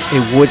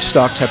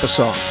Woodstock type of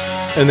song.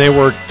 And they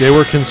were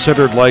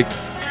considered like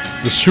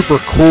the super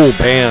cool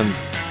band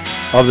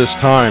of this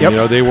time.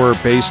 Yep. They were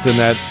based in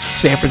that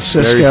San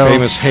Francisco, very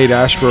famous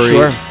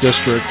Haight-Ashbury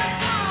district.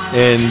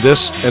 And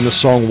the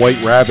song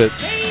White Rabbit.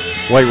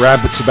 White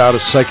Rabbit's about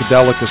as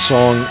psychedelic a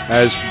song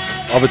as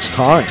of its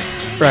time.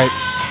 Right.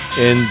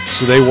 And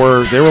so they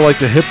were like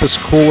the hippest,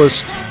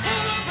 coolest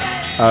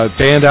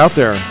band out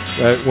there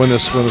when the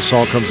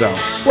song comes out.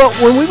 Well,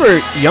 when we were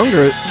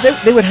younger,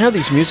 they would have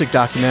these music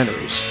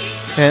documentaries,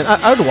 and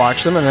I would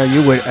watch them, and I know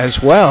you would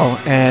as well.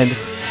 And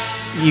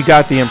you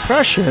got the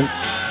impression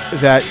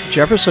that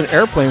Jefferson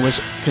Airplane was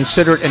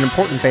considered an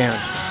important band.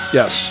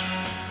 Yes.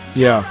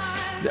 Yeah.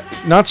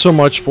 Not so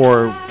much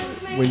for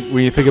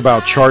when you think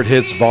about chart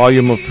hits,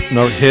 volume of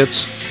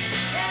hits.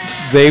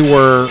 They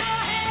were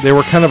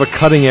kind of a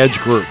cutting edge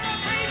group.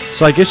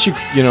 So I guess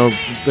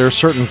there are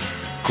certain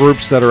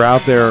groups that are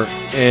out there,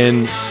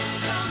 and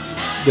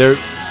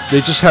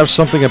they just have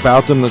something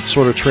about them that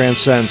sort of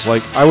transcends.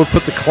 Like I would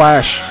put the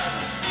Clash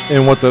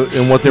in what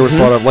they were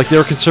thought of. Like they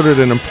were considered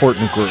an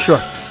important group.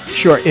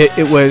 Sure.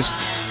 It was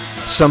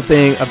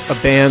something, a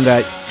band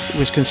that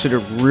was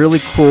considered really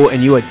cool,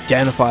 and you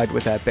identified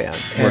with that band.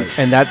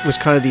 And that was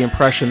kind of the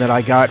impression that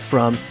I got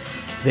from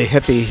the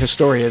hippie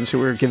historians who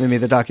were giving me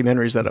the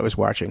documentaries that I was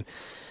watching.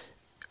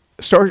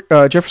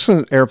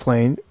 Jefferson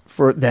Airplane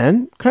for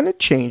then kind of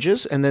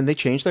changes, and then they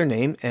changed their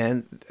name,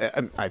 and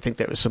I think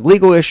there was some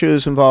legal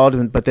issues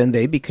involved, but then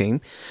they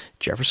became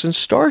Jefferson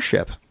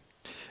Starship.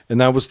 And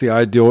that was the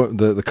ideal.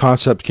 The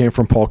concept came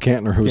from Paul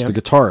Kantner, who was the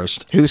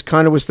guitarist, who's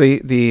kind of was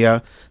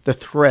the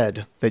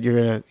thread that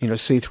you're gonna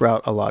see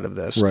throughout a lot of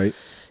this. Right.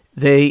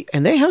 They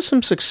have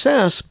some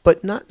success,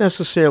 but not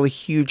necessarily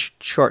huge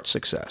chart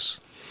success.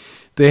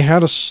 They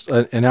had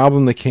an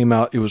album that came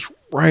out. It was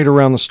right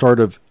around the start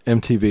of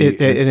MTV.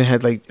 And it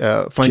had like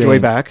Find Your Way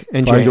Back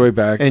and Jane. Find Your Way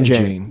Back and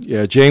Jane.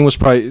 Yeah, Jane was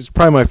probably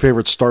my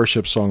favorite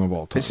Starship song of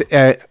all time.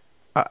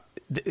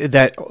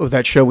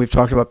 That show we've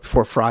talked about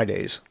before,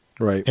 Fridays.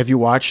 Right. Have you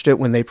watched it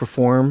when they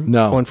perform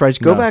No, on Fridays?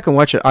 Go no. back and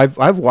watch it.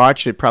 I've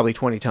watched it probably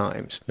 20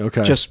 times.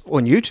 Okay. Just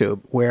on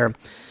YouTube, where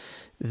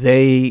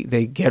they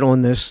get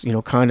on this,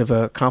 kind of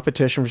a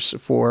competition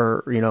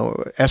for,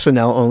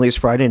 SNL, only it's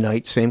Friday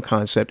night, same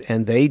concept,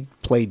 and they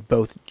played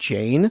both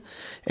Jane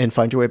and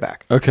Find Your Way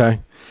Back. Okay.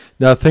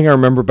 Now, the thing I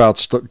remember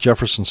about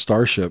Jefferson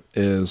Starship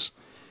is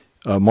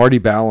Marty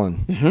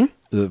Ballin,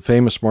 the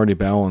famous Marty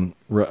Ballin,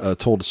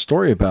 told a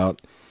story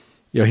about,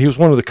 he was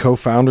one of the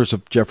co-founders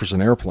of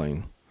Jefferson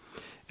Airplane.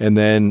 And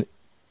then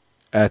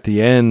at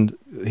the end,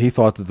 he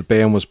thought that the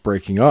band was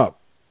breaking up,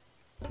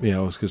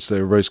 because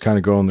everybody's kind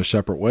of going their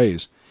separate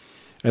ways.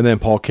 And then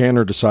Paul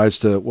Kanner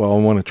decides I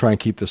want to try and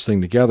keep this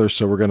thing together,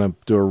 so we're going to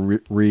do a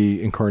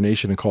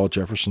reincarnation and call it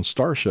Jefferson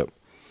Starship.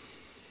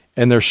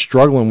 And they're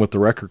struggling with the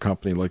record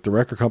company. Like, the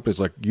record company's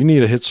like, you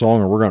need a hit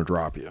song or we're going to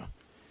drop you.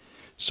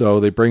 So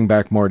they bring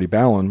back Marty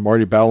Ballin.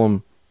 Marty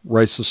Ballin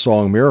writes the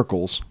song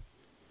Miracles.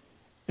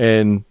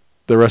 And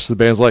the rest of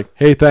the band's like,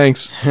 hey,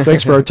 thanks.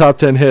 Thanks for our top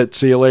 10 hit.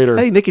 See you later.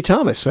 Hey, Mickey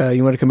Thomas,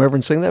 you want to come over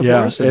and sing that for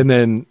us? And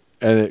then,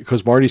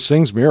 because Marty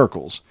sings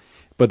Miracles.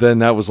 But then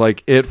that was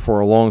like it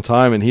for a long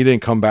time. And he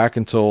didn't come back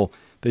until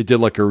they did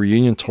like a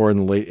reunion tour in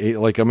the late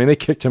 80s. They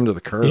kicked him to the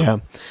curb. Yeah.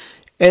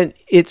 And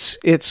it's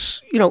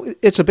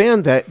a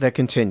band that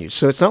continues.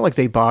 So it's not like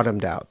they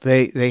bottomed out.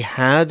 They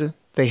had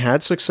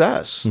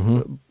success.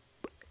 Mm-hmm.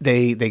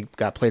 They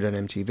got played on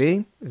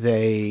MTV.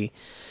 They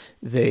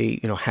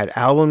had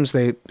albums.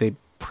 They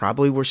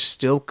probably were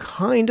still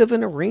kind of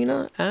an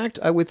arena act,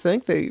 I would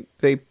think. They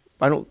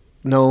I don't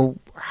know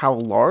how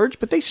large,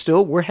 but they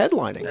still were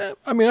headlining.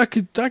 I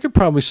could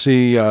probably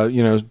see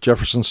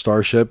Jefferson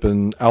Starship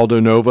and Aldo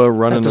Nova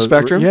running At the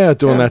Spectrum.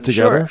 doing that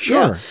together.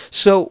 Sure. Yeah.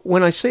 So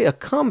when I say a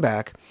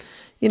comeback,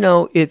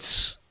 some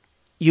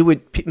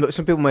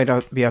people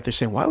might be out there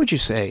saying, why would you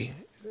say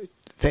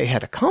they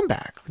had a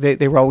comeback?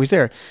 They were always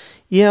there.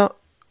 Yeah,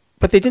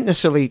 but they didn't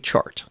necessarily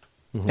chart.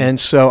 Mm-hmm. And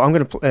so I'm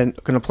going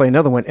to play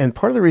another one. And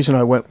part of the reason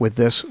I went with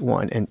this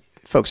one, and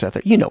folks out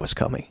there, you know what's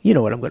coming. You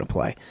know what I'm going to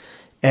play.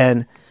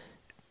 And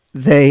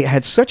they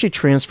had such a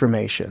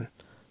transformation.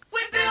 We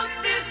built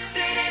this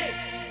city.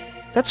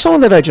 That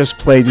song that I just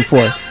played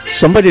before,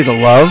 Somebody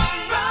to Love,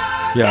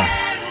 Yeah.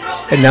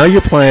 and now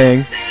you're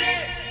playing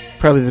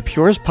probably the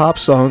purest pop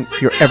song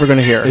you're ever going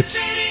to hear.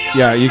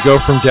 You go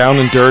from down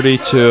and dirty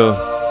to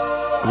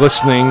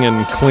glistening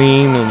and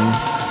clean. And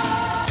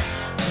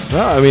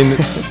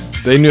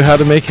they knew how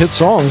to make hit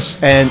songs.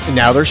 And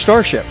now they're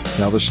Starship.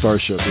 Yeah.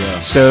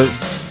 So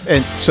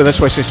that's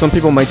why I say some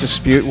people might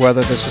dispute whether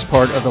this is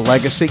part of the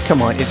legacy.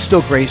 Come on, it's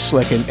still Grace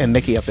Slick and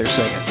Mickey up there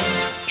singing.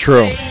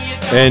 True.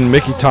 And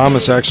Mickey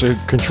Thomas actually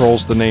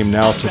controls the name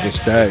now to this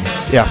day,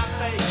 Yeah.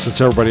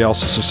 since everybody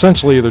else has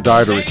essentially either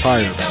died or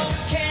retired.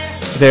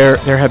 There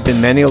have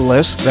been many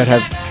lists that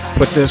have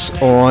put this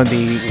on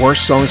the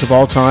worst songs of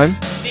all time.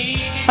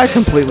 I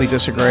completely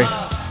disagree.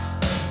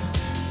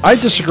 I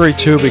disagree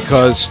too,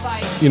 because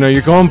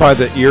you're going by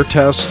the ear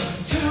test,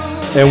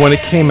 and when it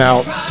came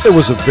out, it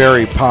was a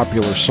very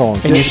popular song.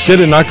 And Did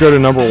it not go to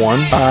number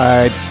one?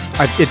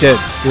 It did.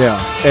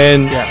 Yeah,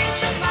 and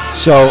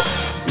so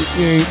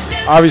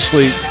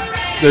obviously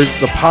there's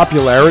the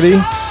popularity.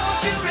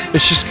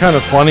 It's just kind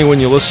of funny when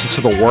you listen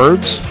to the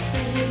words,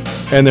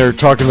 and they're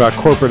talking about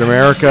corporate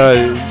America,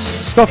 it's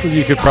stuff that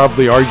you could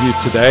probably argue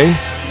today,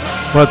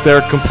 but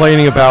they're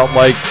complaining about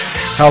like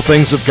how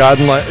things have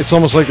gotten, like it's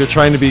almost like they're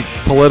trying to be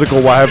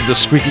political while having the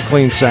squeaky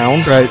clean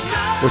sound, Right.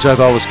 which I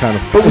thought was kind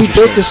of But we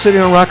interesting. built this city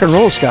on rock and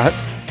roll, Scott.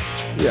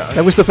 Yeah,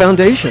 That was the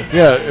foundation.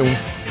 yeah. And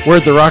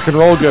where'd the rock and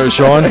roll go,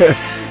 Sean?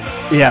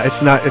 Yeah,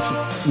 it's not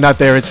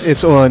there.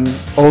 It's on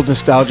old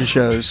nostalgia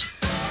shows.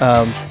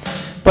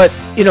 But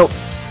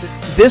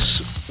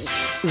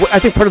I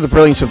think part of the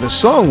brilliance of this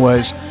song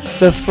was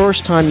the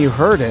first time you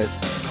heard it,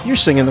 you're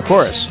singing the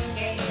chorus.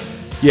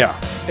 Yeah,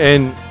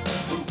 and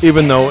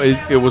even though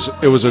it was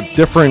a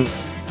different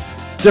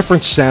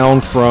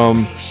sound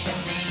from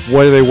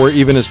what they were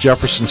even as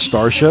Jefferson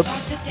Starship.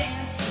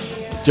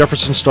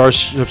 Jefferson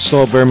Starship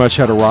still very much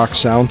had a rock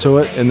sound to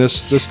it, and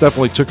this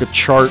definitely took a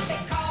chart.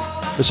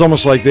 It's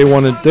almost like they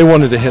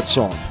wanted a hit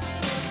song.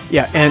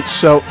 Yeah, and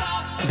so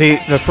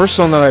the first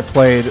song that I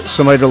played,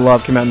 Somebody to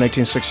Love, came out in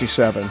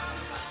 1967.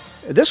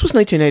 This was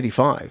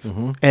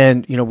 1985,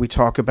 and we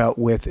talk about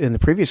in the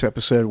previous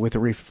episode with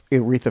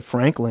Aretha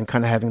Franklin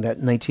kind of having that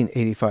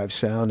 1985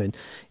 sound, and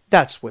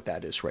that's what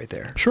that is right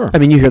there. Sure. I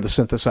mean, you hear the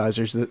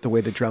synthesizers, the way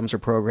the drums are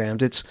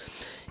programmed. It's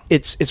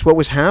what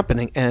was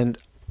happening, and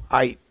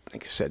like I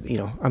said,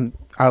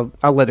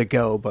 I'll let it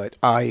go, but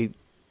I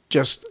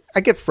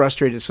get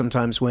frustrated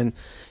sometimes when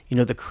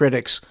the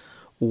critics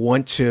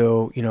want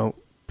to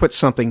put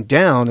something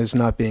down as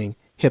not being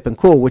hip and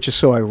cool, which is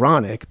so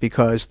ironic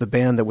because the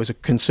band that was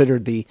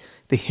considered the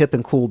hip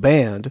and cool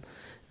band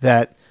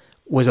that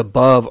was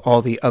above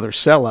all the other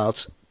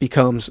sellouts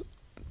becomes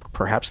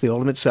perhaps the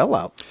ultimate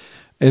sellout.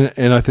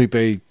 And I think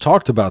they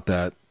talked about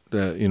that,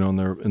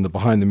 in the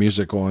behind the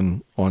music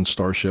on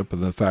Starship,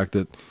 and the fact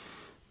that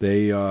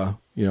they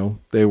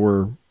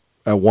were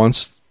at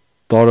once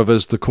thought of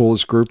as the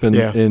coolest group in,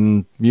 Yeah.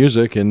 in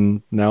music,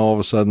 and now all of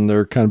a sudden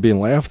they're kind of being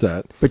laughed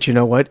at. But you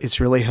know what?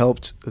 It's really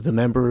helped the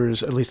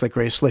members, at least like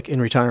Grace Slick,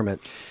 in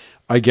retirement.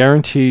 I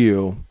guarantee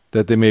you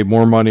that they made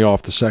more money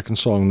off the second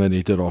song than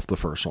they did off the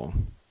first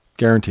song.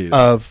 Guaranteed.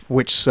 Of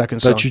which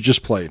second song? That you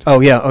just played. Oh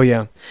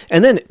yeah.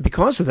 And then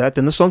because of that,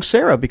 then the song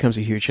Sarah becomes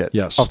a huge hit.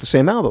 Yes. Off the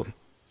same album.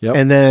 Yep.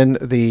 And then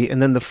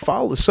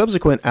the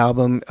subsequent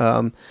album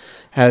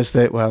has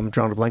the I'm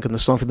drawing a blank on the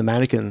song for the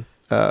Mannequin.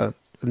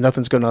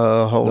 Nothing's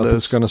gonna hold us.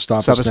 Nothing's Gonna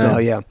Stop Us Now.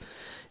 Yeah,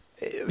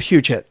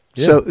 huge hit.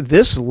 Yeah. So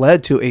this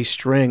led to a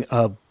string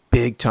of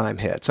big time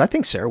hits. I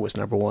think Sarah was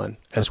number one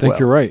as well. I think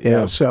you're right.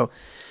 Yeah. So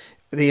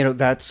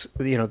that's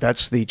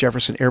the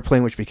Jefferson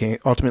Airplane, which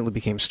ultimately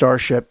became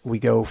Starship. We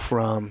go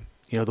from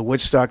the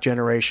Woodstock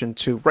generation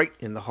to right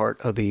in the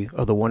heart of the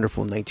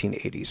wonderful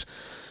 1980s.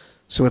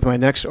 So with my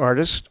next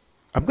artist,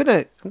 I'm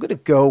gonna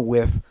go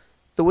with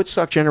the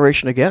Woodstock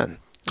generation again.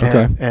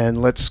 Okay.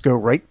 And let's go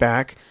right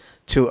back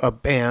to a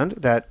band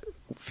that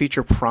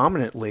featured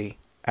prominently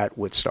at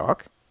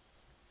Woodstock.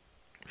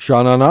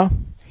 Sha-na-na?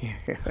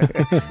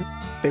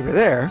 They were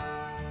there.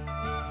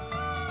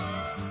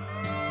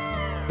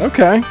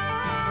 Okay.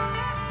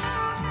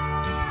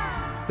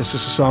 This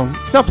is a song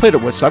not played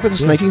at Woodstock, but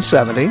this is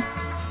 1970.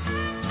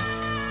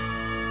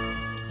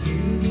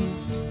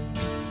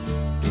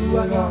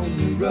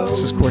 This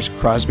is, of course,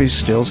 Crosby,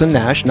 Stills, and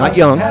Nash, not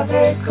Young.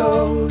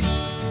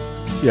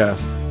 Yeah.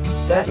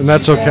 And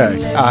that's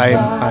okay.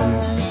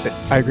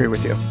 I agree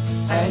with you.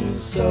 And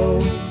so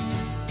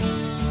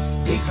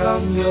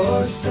become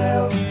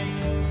yourself,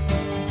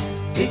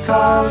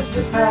 because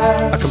the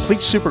past A complete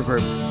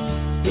supergroup.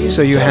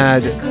 So you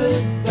had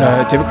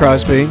David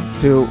Crosby,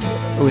 who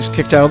was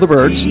kicked out of the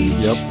Byrds,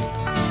 Yep.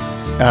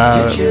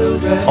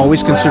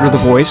 always considered the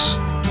voice.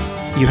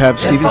 You have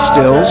Stephen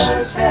Stills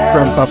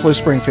from Buffalo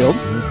Springfield,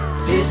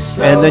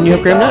 and then you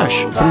have Graham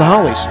Nash from the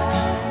Hollies.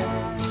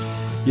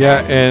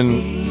 Yeah,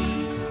 and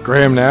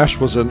Graham Nash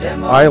was an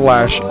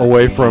eyelash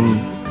away from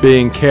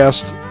being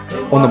cast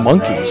on the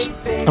Monkees.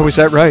 Oh, is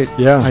that right?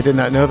 Yeah. I did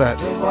not know that.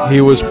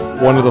 He was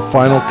one of the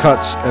final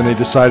cuts, and they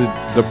decided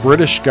the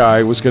British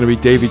guy was going to be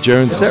Davy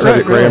Jones that instead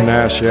right, of Graham really?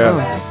 Nash.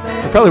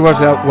 Yeah, It probably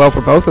worked out well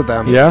for both of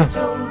them. yeah,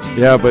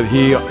 but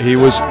he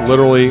was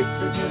literally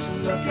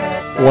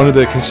one of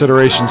the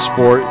considerations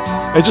for it.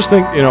 I just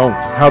think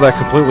how that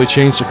completely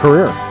changed the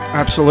career.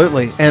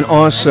 Absolutely, and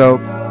also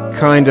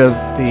kind of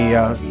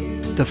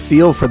the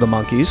feel for the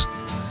Monkees.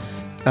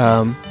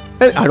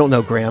 I don't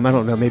know Graham. I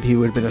don't know. Maybe he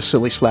would have been a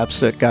silly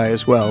slapstick guy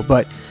as well.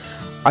 But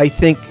I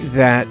think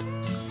that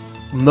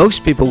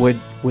most people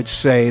would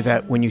say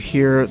that when you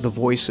hear the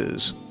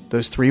voices,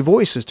 those three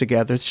voices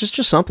together, it's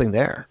just something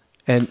there,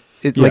 and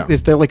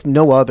they're like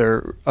no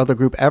other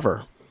group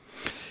ever.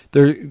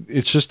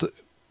 It's just.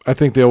 I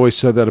think they always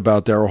said that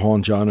about Daryl Hall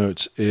and John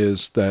Oates,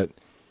 is that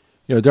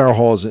Daryl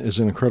Hall is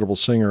an incredible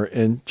singer,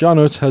 and John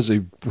Oates has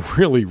a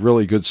really,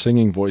 really good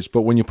singing voice.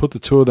 But when you put the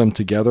two of them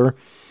together,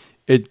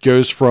 it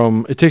takes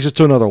it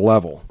to another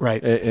level,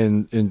 Right?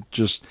 And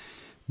just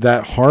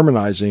that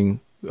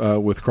harmonizing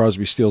with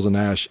Crosby, Stills, and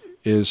Nash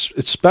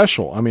it's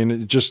special. I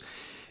mean,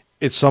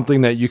 it's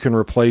something that you can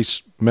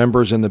replace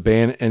members in the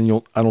band,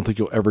 and I don't think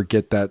you'll ever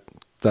get that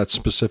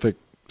specific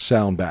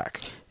sound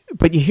back.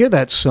 But you hear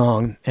that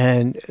song,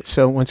 and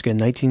so once again,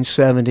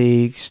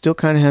 1970 still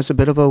kind of has a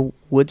bit of a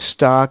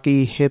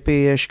Woodstocky,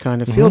 hippie-ish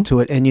kind of feel to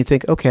it, and you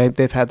think, okay,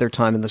 they've had their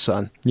time in the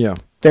sun. Yeah.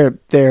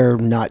 They're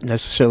not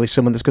necessarily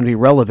someone that's going to be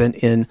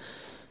relevant in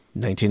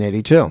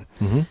 1982.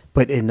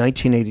 But in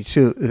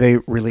 1982, they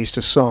released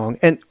a song,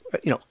 and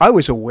I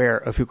was aware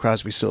of who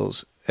Crosby,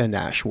 Stills, and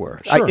Nash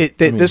were. Sure.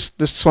 This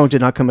song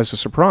did not come as a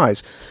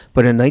surprise,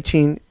 but in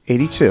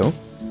 1982,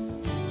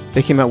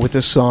 they came out with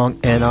this song,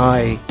 and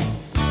I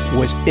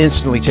was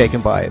instantly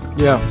taken by it.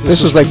 Yeah.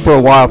 This was like for a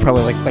while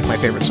probably like my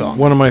favorite song.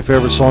 one of my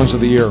favorite songs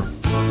of the year.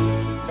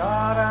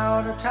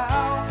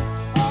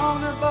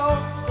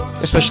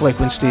 Especially like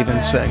when Steven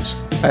sings.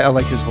 I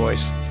like his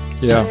voice.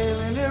 Yeah.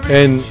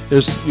 And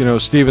there's,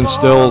 Stephen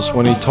Stills,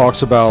 when he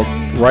talks about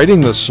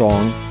writing this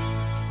song,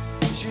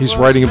 he's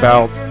writing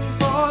about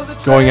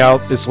going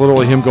out. It's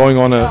literally him going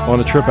on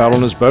a trip out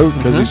on his boat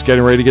because he's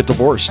getting ready to get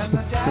divorced.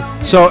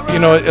 So,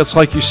 it's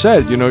like you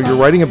said, you're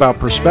writing about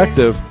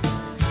perspective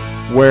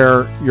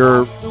where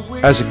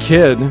as a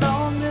kid,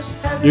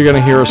 you're going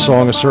to hear a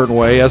song a certain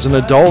way. As an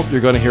adult,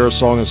 you're going to hear a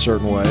song a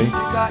certain way.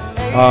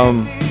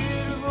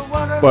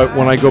 But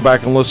when I go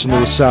back and listen to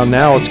the sound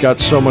now, it's got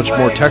so much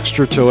more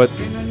texture to it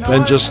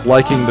than just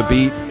liking the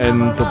beat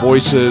and the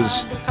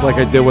voices like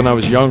I did when I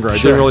was younger. I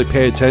didn't really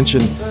pay attention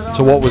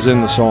to what was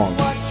in the song.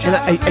 And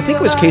I think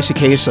it was Casey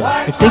Kasem.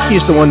 I think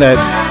he's the one that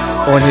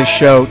on his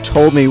show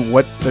told me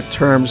what the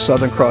term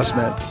Southern Cross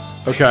meant.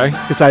 Okay.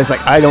 Because I was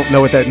like, I don't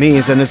know what that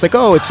means. And it's like,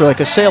 oh, it's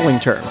like a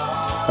sailing term.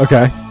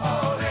 Okay.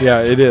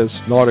 Yeah, it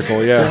is.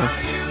 Nautical, yeah.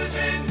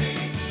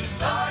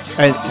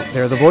 And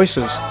they're the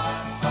voices.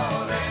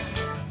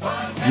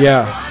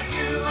 Yeah.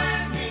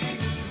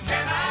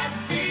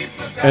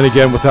 And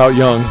again, without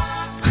Young.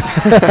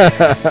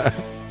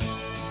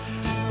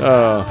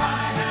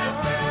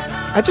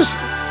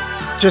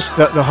 just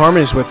the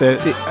harmonies with it.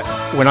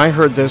 When I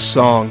heard this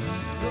song,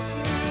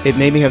 it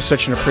made me have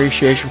such an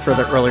appreciation for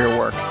the earlier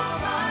work.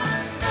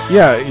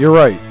 Yeah, you're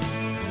right.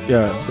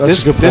 Yeah,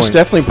 that's a good point. This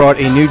definitely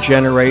brought a new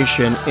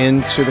generation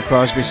into the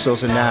Crosby,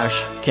 Stills, and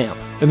Nash camp.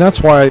 And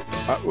that's why,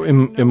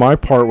 in my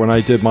part, when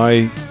I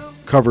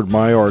covered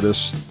my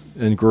artists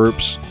and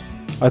groups,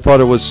 I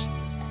thought it was,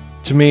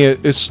 to me,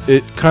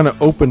 it kind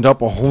of opened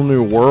up a whole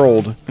new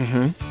world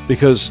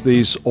because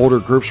these older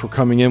groups were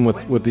coming in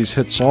with these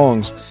hit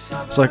songs.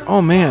 It's like,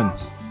 oh man,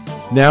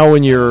 now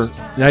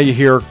you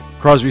hear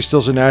Crosby,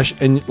 Stills, and Nash,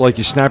 and like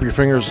you snap your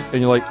fingers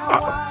and you're like,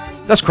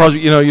 that's Crosby.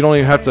 You don't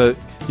even have to.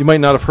 You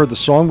might not have heard the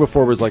song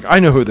before, but it's like, I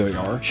know who they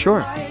are.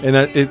 Sure. And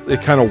that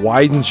it kind of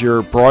broadens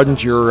your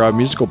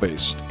musical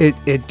base.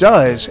 It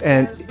does,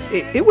 and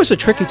it was a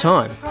tricky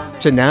time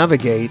to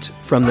navigate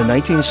from the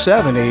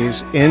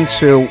 1970s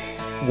into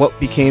what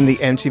became the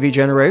MTV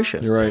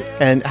generation. You're right.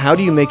 And how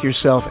do you make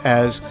yourself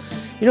as,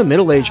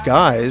 middle-aged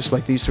guys,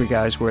 like these three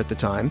guys were at the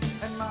time,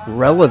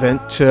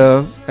 relevant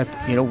to,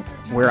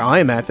 where I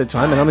am at the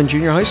time, and I'm in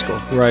junior high school.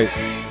 Right.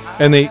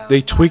 And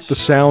they tweaked the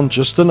sound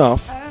just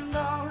enough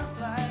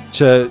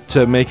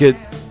to make it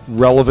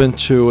relevant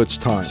to its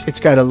time. It's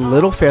got a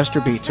little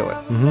faster beat to it.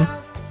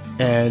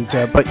 Mm-hmm. And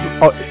but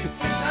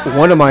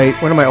one of my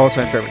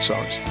all-time favorite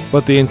songs.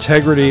 But the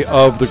integrity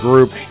of the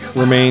group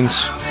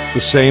remains the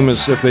same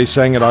as if they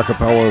sang it a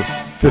cappella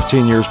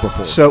 15 years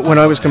before. So when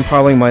I was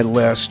compiling my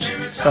list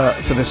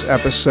for this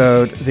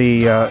episode,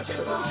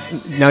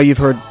 now you've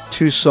heard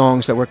two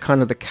songs that were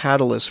kind of the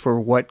catalyst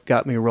for what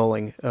got me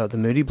rolling. The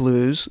Moody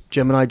Blues,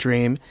 Gemini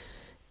Dream,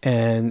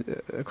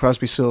 and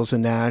Crosby, Stills,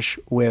 and Nash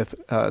with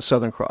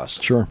Southern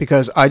Cross. Sure.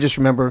 Because I just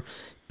remember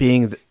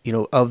being,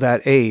 of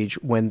that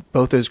age when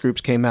both those groups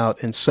came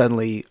out and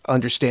suddenly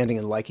understanding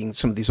and liking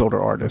some of these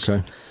older artists.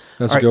 Okay.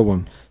 That's a good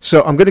one.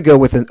 So I'm going to go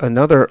with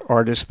another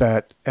artist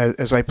that,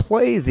 as I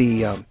play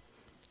the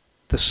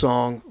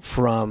song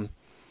from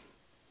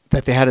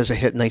that they had as a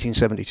hit in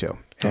 1972.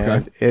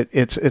 And okay.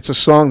 It's a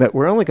song that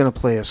we're only going to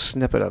play a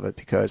snippet of it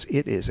because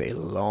it is a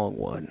long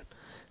one.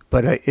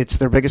 But it's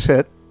their biggest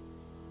hit.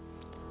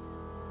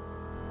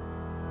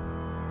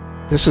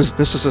 This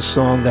is a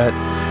song that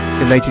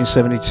in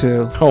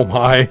 1972. Oh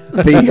my!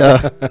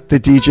 the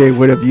DJ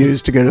would have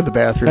used to go to the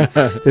bathroom.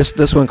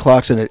 This one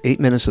clocks in at 8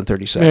 minutes and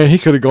 30 seconds. Man, he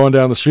could have gone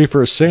down the street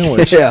for a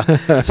sandwich.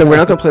 Yeah. So we're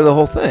not going to play the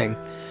whole thing,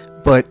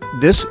 but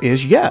this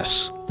is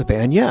Yes, the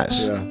band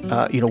Yes.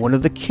 Yeah. One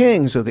of the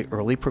kings of the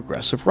early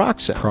progressive rock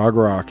sound. Prog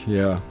rock.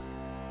 Yeah.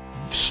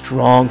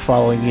 Strong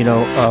following.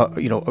 A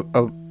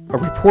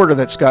reporter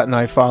that Scott and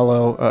I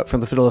follow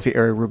from the Philadelphia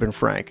area, Reuben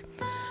Frank.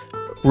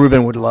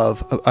 Reuben would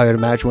love, I would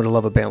imagine, would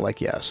love a band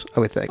like Yes, I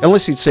would think.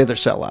 Unless he'd say they're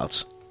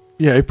sellouts.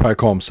 Yeah, he'd probably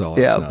call them sellouts.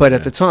 Yeah, now, but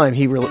at the time,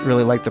 he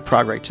really liked the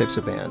prog rock types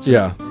of bands.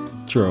 Yeah,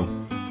 true.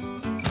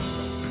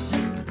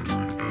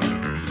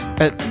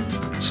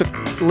 So,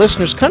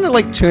 listeners, kind of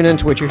like tune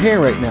into what you're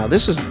hearing right now.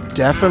 This is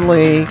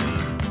definitely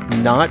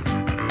not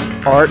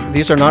art.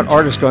 These are not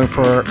artists going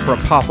for a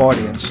pop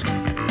audience.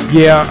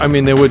 Yeah, I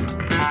mean, they could,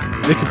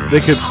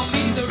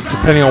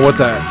 depending on what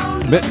that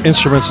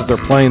instruments that they're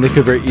playing, they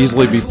could very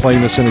easily be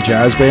playing this in a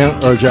jazz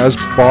band or a jazz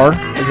bar.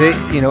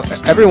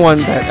 Everyone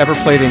that ever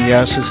played in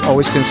Yes is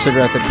always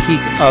considered at the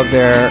peak of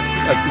their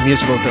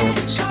musical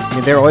abilities. I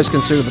mean, they're always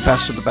considered the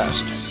best of the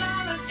best.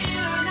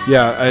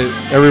 Yeah,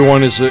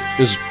 everyone is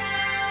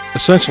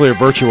essentially a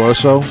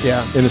virtuoso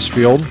in his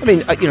field. I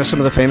mean, some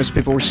of the famous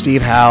people were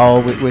Steve Howe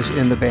was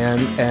in the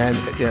band, and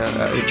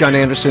John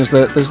Anderson's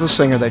the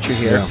singer that you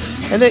hear,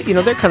 and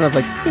they're kind of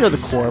like the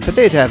core, but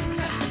they'd have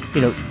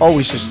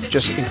always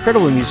just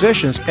incredible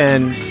musicians,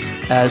 and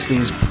as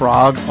these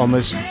prog,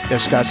 almost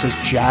as Scott says,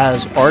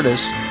 jazz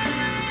artists,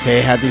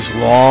 they had these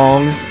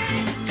long,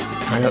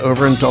 kind of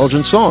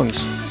overindulgent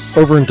songs.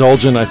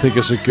 Overindulgent, I think,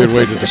 is a good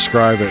way to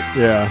describe it.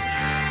 Yeah.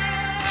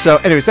 So,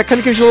 anyways, that kind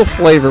of gives you a little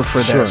flavor for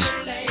this. Sure.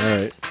 All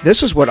right.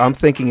 This is what I'm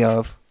thinking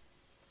of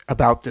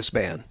about this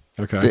band.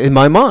 Okay. In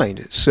my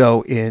mind.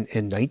 So, in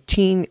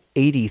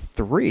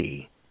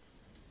 1983,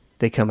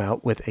 they come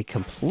out with a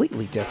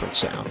completely different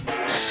sound.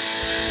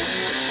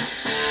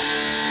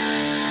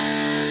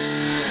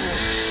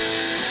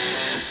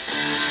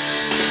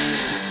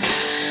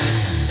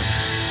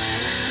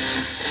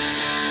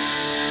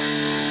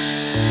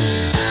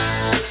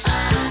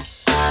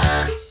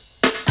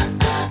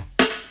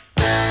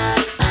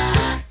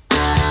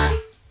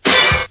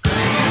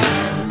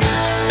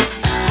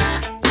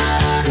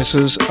 This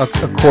is, of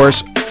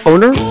course,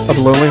 Owner of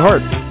Lonely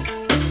Heart.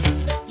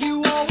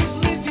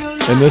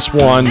 And this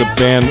won the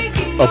band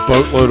a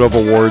boatload of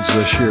awards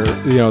this year,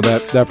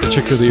 that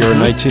particular year in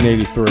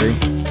 1983.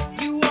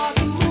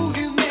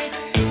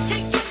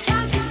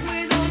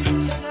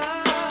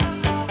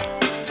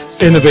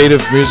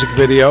 Innovative music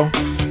video.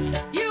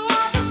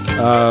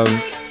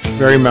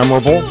 Very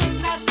memorable.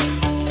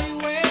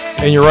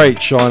 And you're right,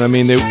 Sean. I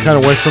mean, they kind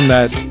of went from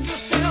that,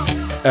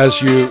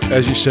 as you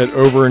said,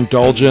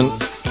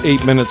 overindulgent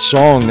 8-minute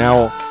song.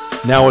 Now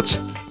it's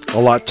a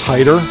lot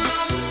tighter.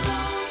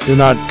 You're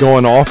not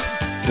going off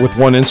with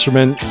one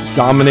instrument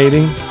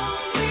dominating.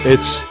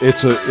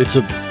 it's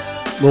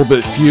a little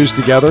bit fused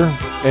together,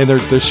 and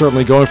they're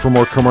certainly going for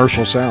more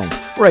commercial sound.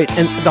 Right,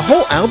 and the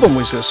whole album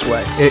was this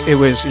way. It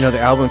was, the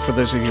album, for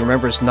those of you who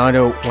remember, is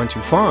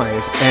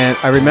 90125, and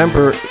I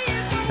remember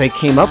they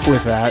came up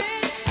with that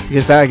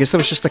because I guess that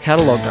was just the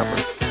catalog number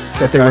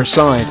that they were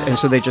assigned, and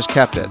so they just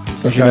kept it.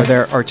 Okay.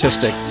 They're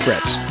artistic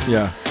Brits.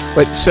 Yeah.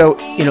 But so,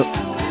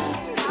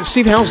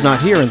 Steve Howe's not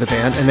here in the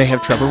band, and they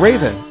have Trevor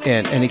Raven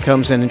in, and he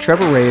comes in, and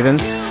Trevor Raven,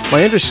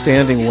 my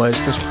understanding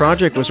was this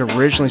project was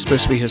originally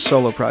supposed to be his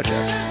solo project.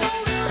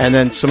 And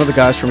then some of the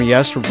guys from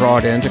Yes were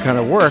brought in to kind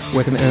of work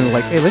with him, and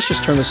like, hey, let's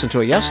just turn this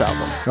into a Yes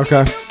album.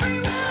 Okay.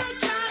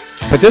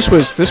 But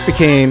this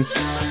became,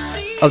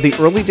 of the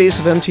early days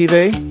of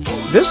MTV,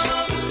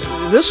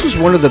 this was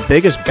one of the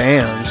biggest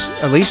bands,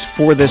 at least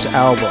for this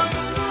album.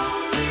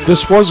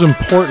 This was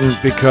important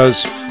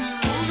because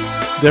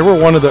they were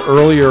one of the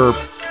earlier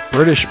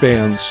British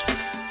bands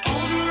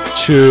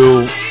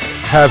to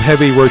have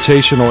heavy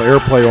rotational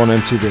airplay on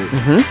MTV.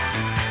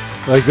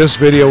 Mm-hmm. Like, this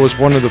video was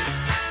one of the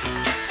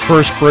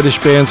first British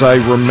bands I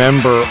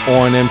remember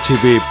on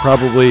MTV.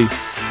 Probably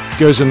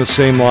goes in the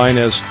same line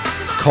as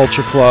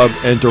Culture Club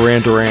and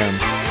Duran Duran.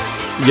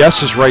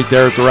 Yes is right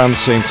there at around the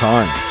same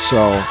time. So,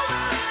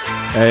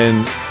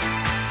 and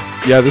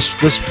yeah, this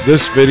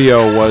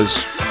video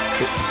was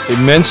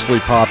immensely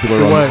popular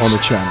on the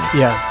channel.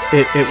 Yeah,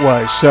 it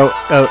was. So,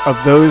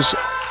 of those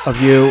of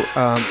you,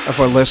 of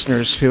our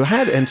listeners who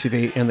had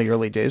MTV in the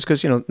early days,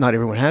 because, not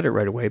everyone had it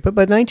right away, but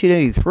by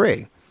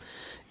 1983,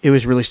 it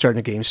was really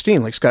starting to gain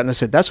steam. Like Scott and I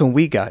said, that's when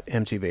we got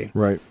MTV.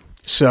 Right.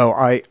 So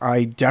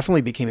I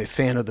definitely became a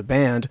fan of the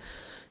band.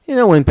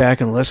 Went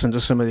back and listened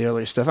to some of the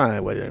earlier stuff. I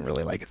didn't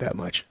really like it that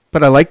much,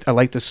 but I liked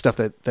the stuff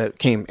that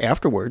came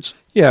afterwards.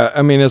 Yeah,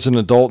 I mean, as an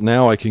adult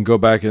now, I can go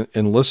back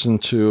and listen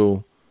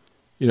to,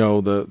 the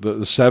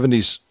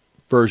 70s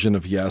version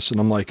of Yes, and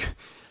I'm like,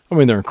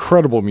 they're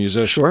incredible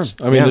musicians. Sure.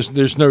 I mean,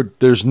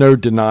 there's no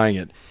denying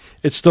it.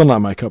 It's still not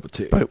my cup of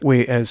tea. But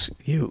we, as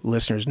you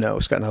listeners know,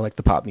 Scott and I like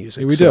the pop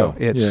music. We so do.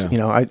 It's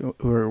Yeah.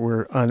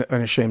 We're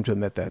unashamed to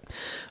admit that.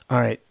 All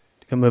right,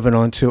 moving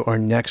on to our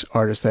next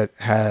artist that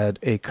had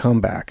a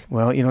comeback.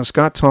 Well,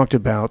 Scott talked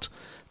about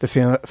the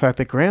fact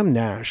that Graham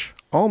Nash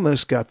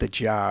almost got the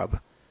job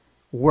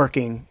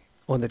working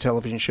on the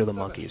television show The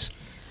Monkees,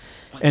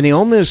 and he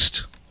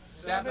almost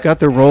got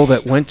the role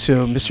that went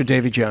to Mr.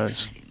 Davy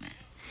Jones.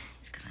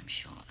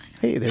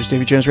 Hey, there's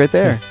Davy Jones right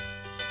there.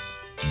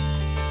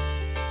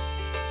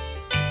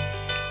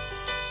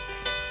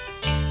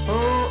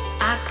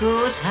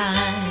 Could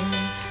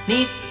hide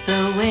neath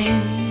the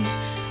wings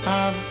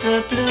of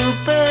the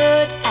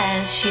bluebird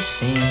as she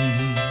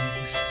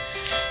sings.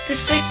 The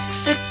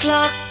 6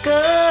 o'clock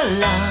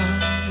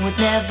alarm would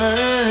never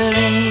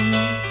ring,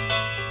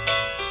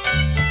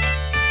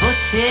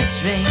 but it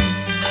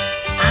rings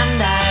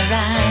and I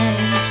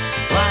rise,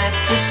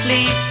 wipe the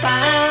sleep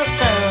out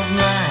of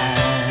my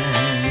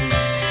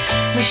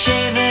eyes. My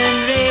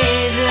shaven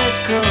razor's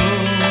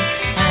cold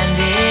and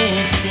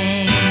it stings.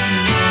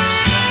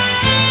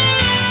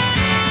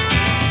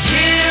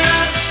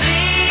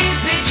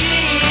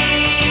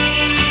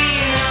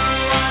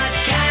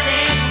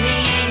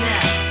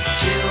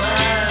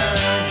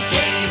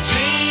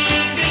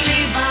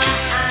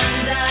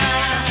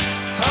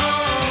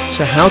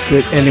 So how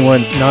could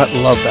anyone not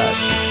love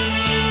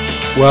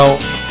that? Well,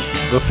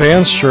 the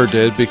fans sure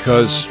did,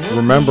 because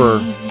remember,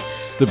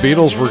 the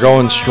Beatles were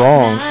going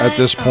strong at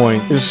this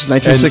point. This is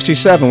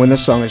 1967 when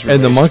this song is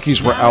released. And the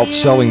Monkees were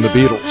outselling the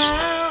Beatles.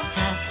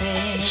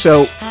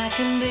 So,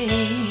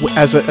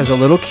 as a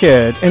little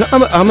kid, and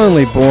I'm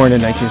only born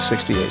in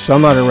 1968, so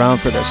I'm not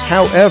around for this.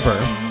 However,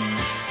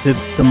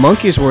 the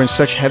Monkees were in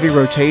such heavy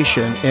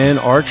rotation in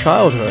our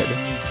childhood,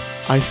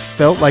 I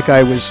felt like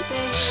I was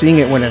seeing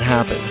it when it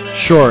happened.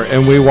 Sure,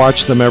 and we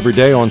watched them every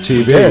day on TV.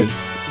 We did.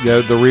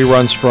 Yeah, the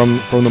reruns from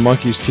the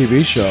Monkees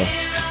TV show.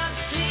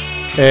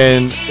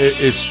 And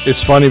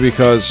it's funny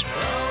because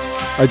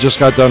I just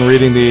got done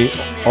reading the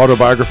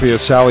autobiography of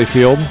Sally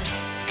Field.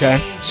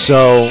 Okay.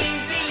 So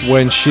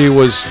when she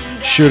was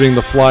shooting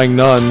The Flying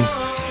Nun,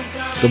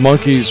 the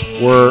Monkees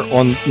were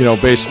on,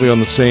 basically on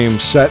the same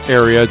set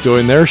area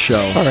doing their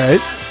show. All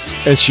right.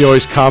 And she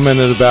always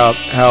commented about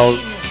how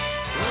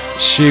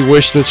she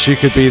wished that she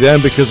could be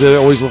them because it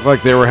always looked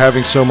like they were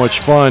having so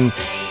much fun,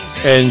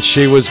 and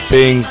she was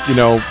being,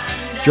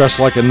 dressed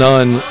like a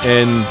nun,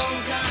 and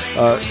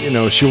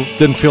she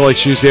didn't feel like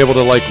she was able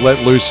to like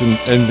let loose and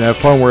have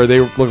fun, where they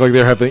looked like they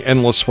were having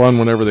endless fun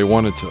whenever they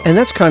wanted to. And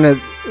that's kind of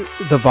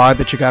the vibe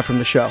that you got from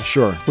the show.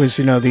 Sure. Was,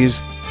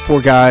 these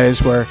four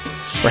guys were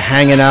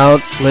hanging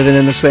out, living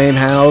in the same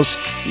house,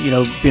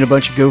 being a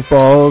bunch of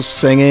goofballs,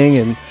 singing,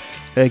 and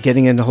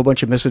getting into a whole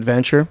bunch of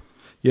misadventure.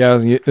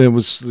 Yeah, it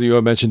was,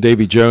 you mentioned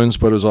Davy Jones,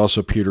 but it was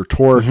also Peter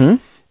Tork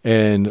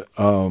and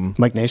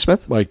Mike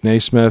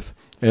Naismith,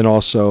 and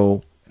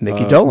also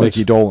Mickey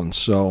Dolenz.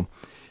 So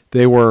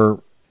they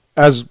were,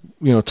 as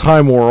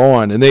time wore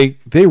on, and they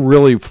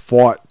really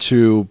fought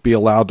to be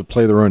allowed to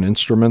play their own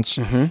instruments,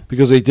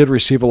 because they did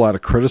receive a lot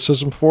of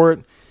criticism for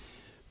it.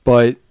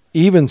 But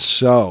even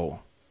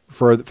so,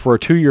 for a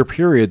 2-year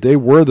period, they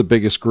were the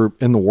biggest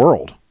group in the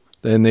world.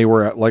 And they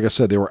were, like I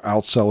said, they were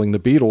outselling the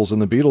Beatles,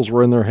 and the Beatles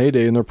were in their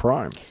heyday, in their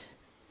prime.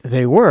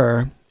 They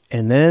were,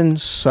 and then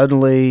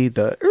suddenly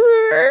the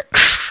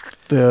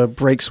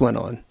brakes went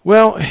on.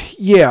 Well,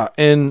 yeah,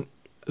 and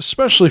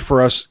especially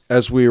for us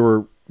as we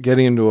were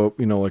getting into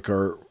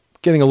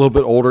getting a little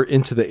bit older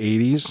into the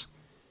 80s.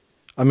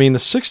 I mean, the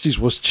 60s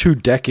was 2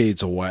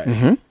 decades away.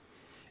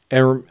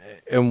 Mm-hmm.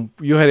 And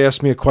you had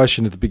asked me a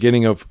question at the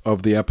beginning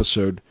of the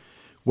episode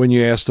when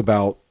you asked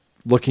about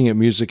looking at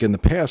music in the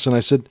past, and I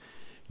said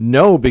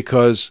no,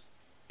 because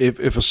if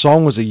a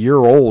song was a year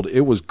old,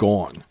 it was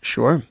gone.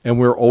 Sure. And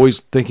we were always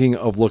thinking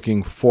of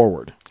looking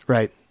forward.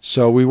 Right.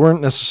 So we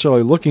weren't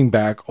necessarily looking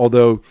back,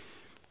 although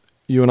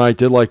you and I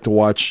did like to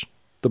watch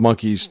the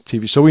Monkees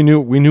TV. So we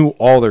knew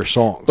all their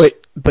songs.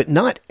 But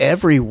not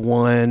every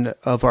one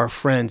of our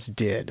friends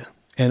did.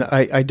 And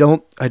I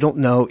don't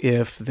know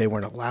if they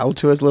weren't allowed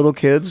to, as little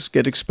kids,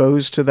 get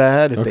exposed to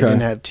that, if they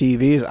didn't have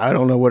TVs. I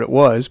don't know what it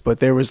was, but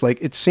there was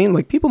it seemed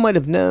like people might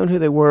have known who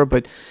they were,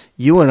 but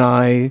you and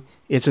I,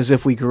 it's as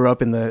if we grew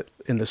up in the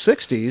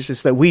 60s.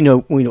 It's that we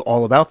know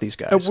all about these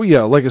guys. Well,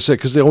 yeah, like I said,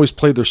 because they always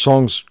played their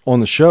songs on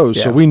the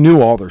shows, so Yeah. we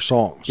knew all their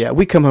songs. Yeah,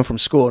 we come home from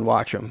school and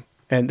watch them,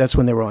 and that's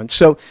when they were on.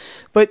 So,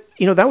 but,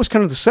 that was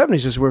kind of the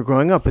 70s as we were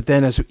growing up. But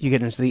then as you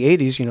get into the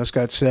 80s,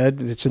 Scott said,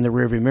 it's in the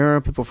rearview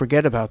mirror. People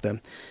forget about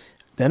them.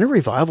 Then a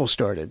revival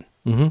started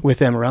with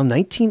them around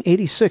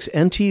 1986.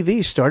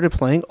 MTV started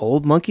playing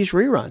old Monkees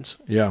reruns.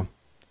 Yeah.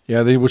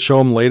 Yeah, they would show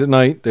them late at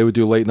night. They would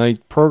do late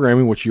night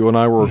programming, which you and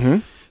I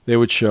were. They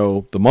would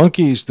show the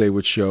Monkees. They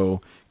would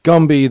show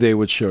Gumby. They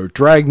would show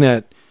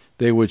Dragnet.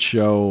 They would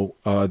show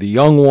the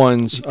Young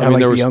Ones. I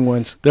like the Young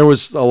Ones. There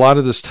was a lot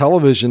of this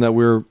television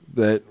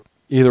that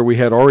either we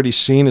had already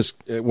seen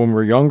when we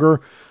were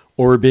younger,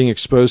 or were being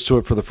exposed to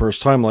it for the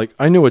first time. Like,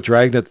 I knew what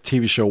Dragnet, the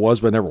TV show,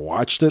 was, but I never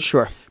watched it.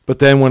 Sure. But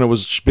then when it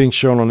was being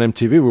shown on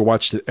MTV, we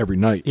watched it every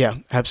night. Yeah,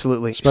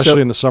 absolutely.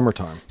 Especially in the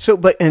summertime.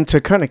 And to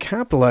kind of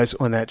capitalize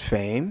on that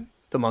fame,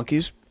 the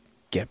Monkees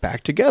get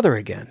back together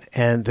again,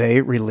 and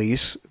they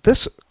release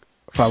this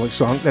following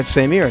song that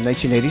same year in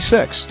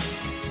 1986.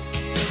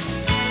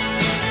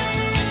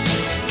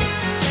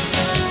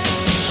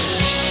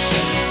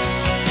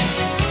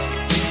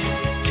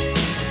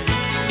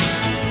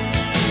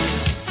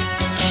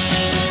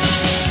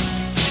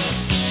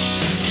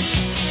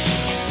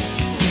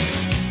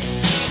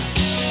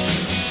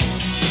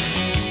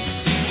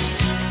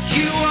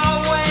 You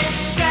always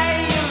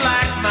say you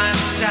like my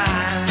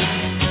style.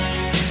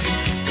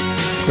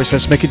 Of course,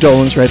 that's Mickey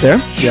Dolenz right there.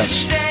 Yes.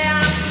 Say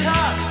I'm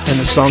tough. And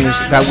the song is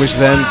That Was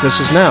Then, This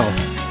Is Now.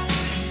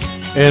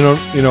 And,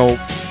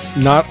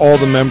 not all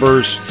the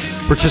members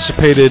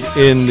participated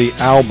in the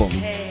album.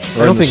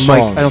 I don't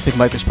think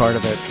Mike was part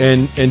of it.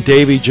 And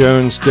Davy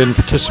Jones didn't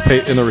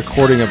participate in the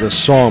recording of this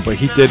song, but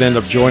he did end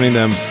up joining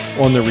them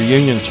on the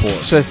reunion tour.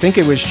 So I think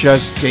it was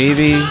just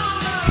Davey,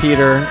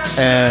 Peter,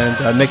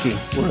 and Mickey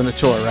were on the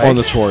tour, right? On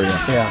the tour,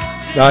 yeah.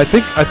 Yeah. Now, I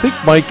think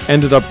Mike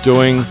ended up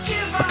doing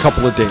a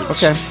couple of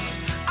dates. Okay.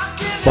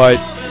 But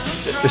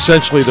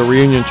essentially the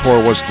reunion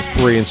tour was the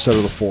 3 instead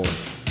of the 4.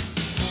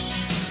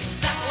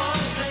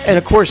 And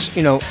of course,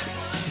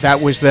 That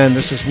Was Then,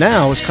 This Is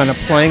Now is kind of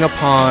playing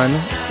upon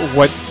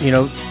what,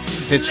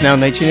 it's now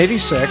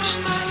 1986.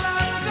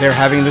 They're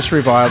having this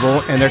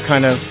revival, and they're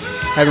kind of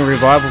having a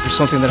revival for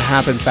something that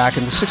happened back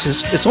in the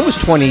 60s. It's almost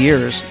 20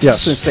 years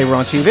since they were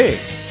on TV.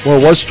 Well,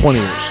 it was 20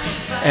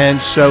 years. And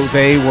so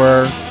they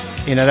were,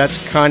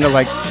 that's kind of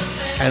like,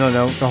 I don't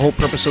know, the whole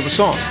purpose of the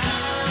song.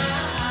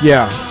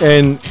 Yeah,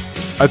 and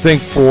I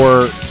think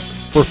for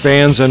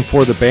fans and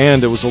for the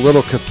band, it was a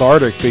little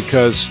cathartic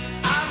because,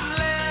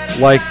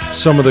 like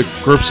some of the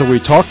groups that we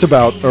talked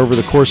about over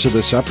the course of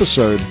this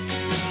episode,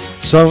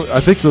 I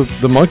think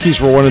the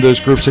Monkees were one of those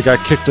groups that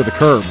got kicked to the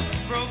curb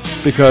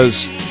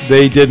because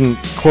they didn't,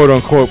 quote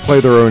unquote, play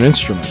their own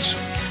instruments.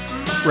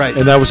 Right.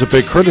 And that was a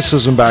big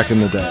criticism back in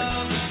the day.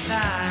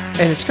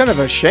 And it's kind of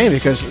a shame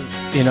because,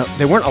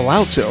 they weren't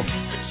allowed to.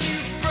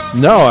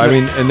 No, I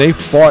mean, and they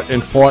fought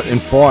and fought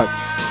and fought.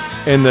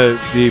 And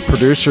the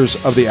producers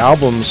of the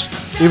albums,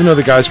 even though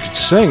the guys could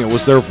sing, it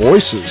was their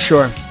voices.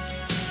 Sure.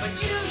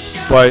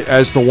 But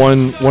as the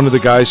one of the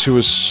guys who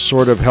was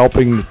sort of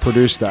helping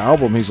produce the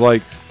album, he's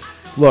like,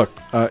 look,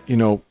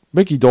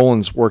 Mickey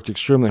Dolenz worked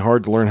extremely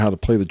hard to learn how to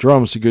play the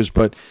drums. He goes,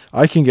 but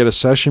I can get a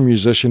session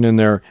musician in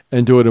there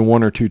and do it in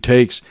 1 or 2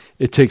 takes.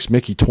 It takes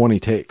Mickey 20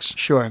 takes.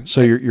 Sure.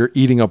 So you're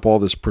eating up all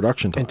this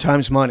production time. And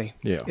time's money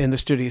Yeah. in the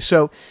studio.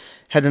 So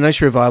had a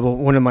nice revival.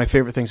 One of my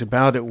favorite things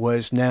about it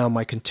was now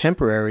my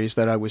contemporaries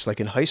that I was like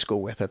in high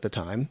school with at the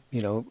time,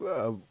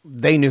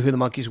 they knew who the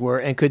Monkees were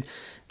and could,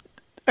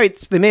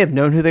 they may have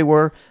known who they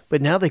were,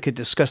 but now they could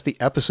discuss the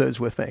episodes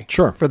with me.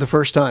 Sure. For the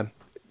first time.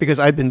 because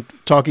I've been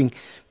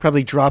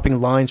probably dropping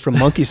lines from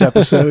Monkees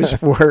episodes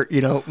for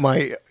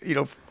my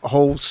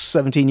whole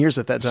 17 years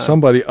at that time.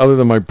 Somebody other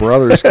than my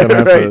brother is going to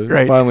have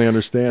to finally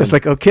understand. It's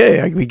like,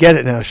 okay, we get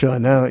it now,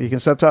 Sean. Now you can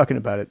stop talking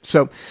about it.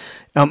 So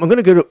I'm going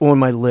to go on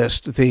my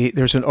list.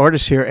 There's an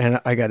artist here,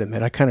 and I got to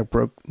admit, I kind of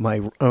broke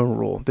my own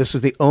rule. This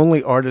is the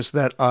only artist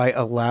that I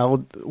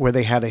allowed where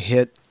they had a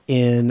hit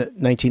in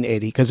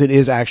 1980, because it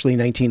is actually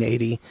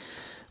 1980.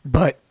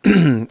 But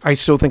I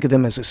still think of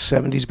them as a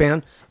 70s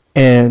band.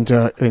 And,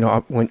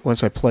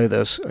 once I play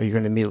this, you're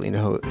going to immediately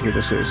know who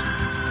this is.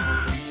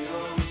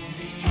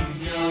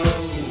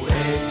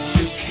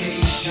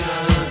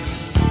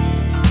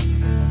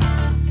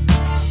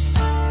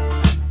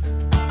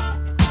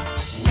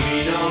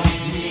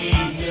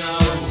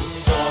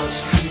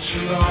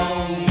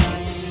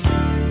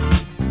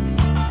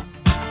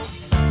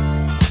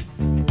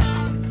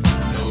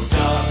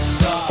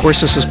 Of course,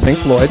 this is Pink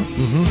Floyd.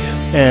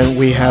 Mm-hmm. And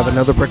we have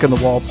Another Brick in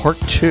the Wall, Part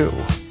 2.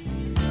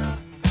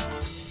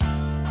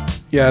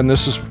 Yeah, and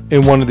this is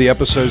in one of the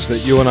episodes that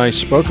you and I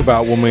spoke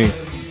about when we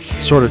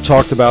sort of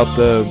talked about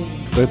the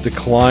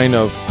decline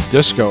of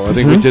disco. I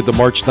think we did the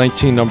March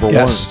 19 number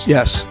ones.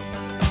 Yes.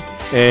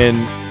 And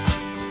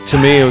to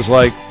me, it was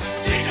like,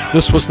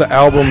 this was the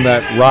album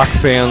that rock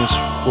fans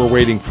were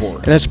waiting for.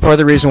 And that's part of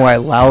the reason why I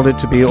allowed it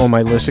to be on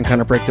my list and kind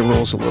of break the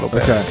rules a little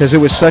bit. Because it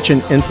was such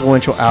an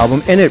influential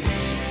album. And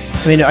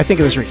I think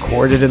it was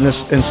recorded in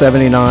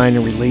 79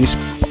 and released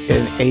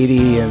in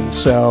 80. And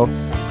so...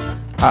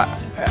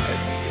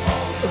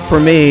 for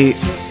me,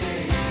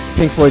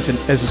 Pink Floyd's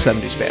as a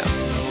 70s band.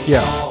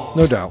 Yeah,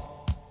 no doubt.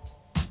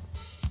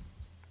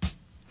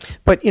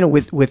 But,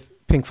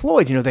 with Pink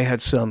Floyd, they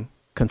had some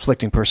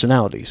conflicting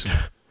personalities.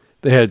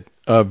 They had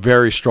a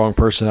very strong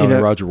personality,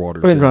 Roger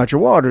Waters. And Roger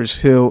Waters,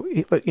 who,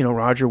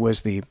 Roger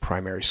was the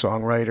primary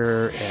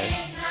songwriter,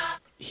 and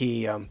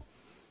he,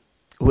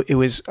 it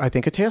was, I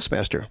think, a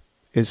taskmaster.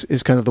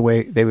 Is kind of the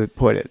way they would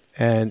put it.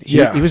 And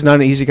he was not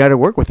an easy guy to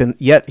work with, and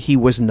yet he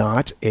was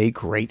not a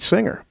great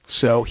singer.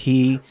 So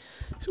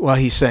while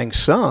he sang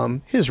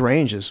some, his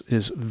range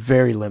is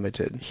very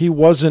limited. He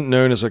wasn't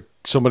known as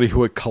somebody who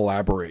would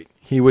collaborate.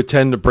 He would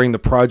tend to bring the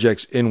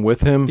projects in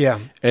with him,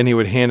 and he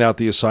would hand out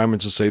the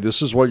assignments and say,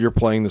 this is what you're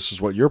playing, this is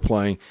what you're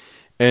playing.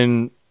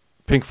 And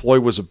Pink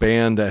Floyd was a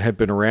band that had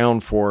been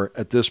around for,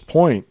 at this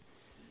point,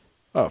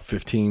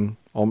 15,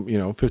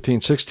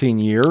 16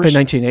 years. In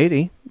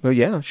 1980. Well,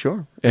 yeah,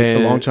 sure.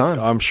 And a long time.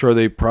 I'm sure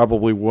they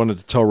probably wanted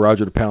to tell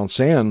Roger to pound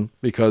sand,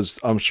 because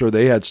I'm sure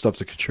they had stuff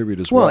to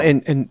contribute as well.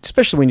 Well, and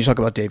especially when you talk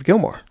about Dave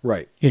Gilmour.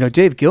 Right.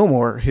 Dave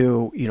Gilmour,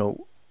 who,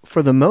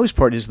 for the most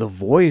part is the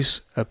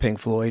voice of Pink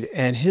Floyd,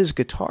 and his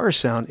guitar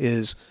sound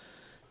is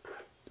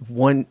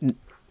one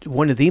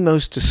of the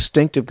most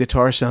distinctive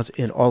guitar sounds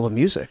in all of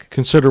music.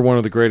 Considered one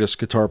of the greatest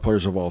guitar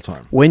players of all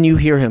time. When you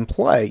hear him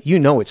play,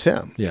 it's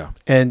him. Yeah.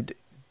 And,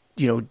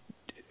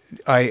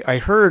 I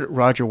heard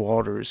Roger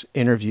Waters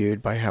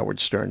interviewed by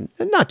Howard Stern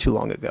not too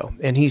long ago,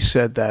 and he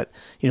said that,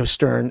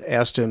 Stern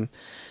asked him,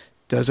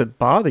 does it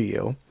bother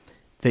you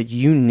that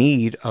you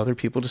need other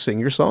people to sing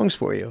your songs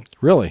for you?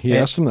 Really? He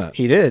asked him that?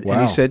 He did. Wow.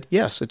 And he said,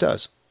 yes, it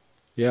does.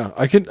 Yeah,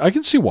 I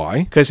can see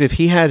why. Because if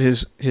he had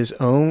his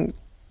own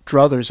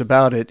druthers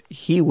about it,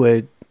 he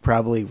would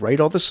probably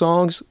write all the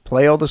songs,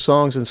 play all the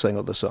songs, and sing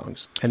all the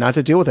songs, and not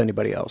to deal with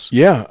anybody else.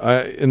 Yeah,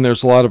 and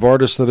there's a lot of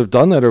artists that have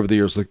done that over the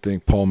years. Like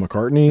think Paul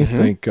McCartney,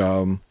 think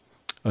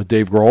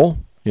Dave Grohl.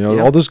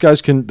 All those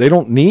guys they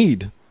don't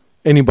need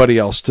anybody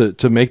else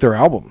to make their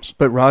albums.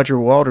 But Roger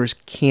Waters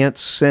can't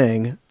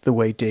sing the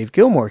way Dave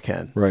Gilmour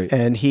can. Right.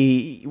 And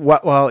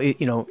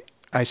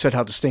I said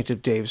how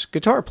distinctive Dave's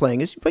guitar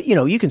playing is, but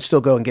you can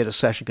still go and get a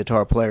session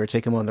guitar player,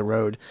 take him on the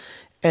road,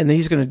 and then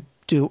he's going to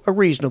do a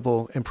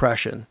reasonable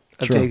impression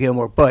of Dave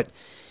Gilmour. But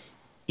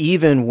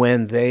even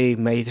when they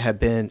may have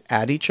been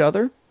at each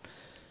other,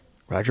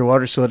 Roger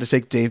Waters still had to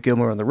take Dave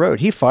Gilmour on the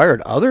road. He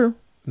fired other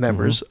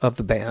members of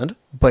the band,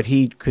 but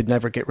he could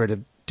never get rid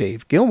of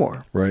Dave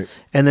Gilmour. Right.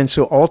 And then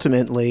so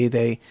ultimately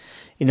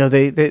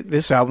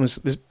this album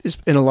is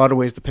in a lot of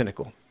ways the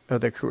pinnacle of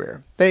their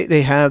career. They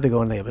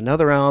go and they have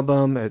another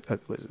album.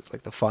 It's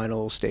like the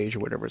final stage or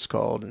whatever it's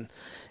called, and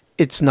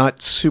it's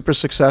not super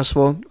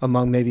successful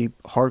among maybe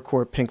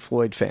hardcore Pink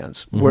Floyd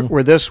fans,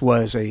 where this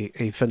was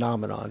a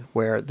phenomenon,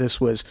 where this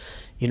was,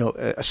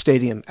 a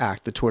stadium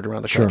act that toured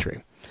around the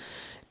country.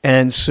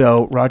 And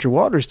so Roger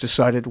Waters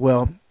decided,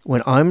 well,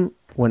 when I'm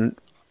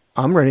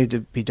ready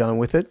to be done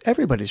with it,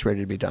 everybody's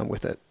ready to be done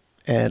with it.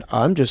 And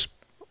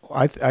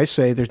I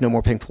say there's no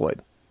more Pink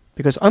Floyd,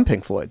 because I'm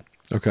Pink Floyd,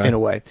 in a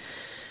way.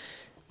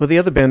 Well, the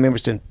other band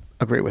members didn't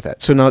agree with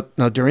that. So now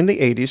during the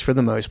 80s, for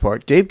the most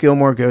part, Dave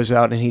Gilmour goes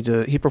out and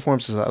he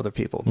performs with other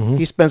people.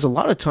 He spends a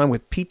lot of time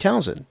with Pete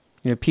Townsend.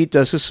 Pete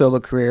does his solo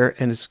career,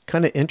 and it's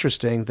kind of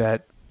interesting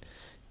that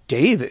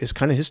Dave is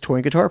kind of his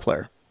touring guitar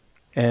player.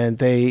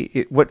 And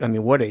what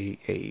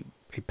a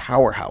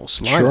powerhouse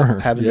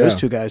lineup, having those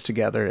two guys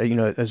together,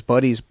 as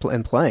buddies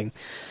and playing.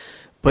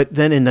 But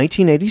then in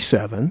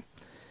 1987,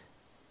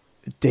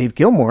 Dave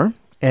Gilmour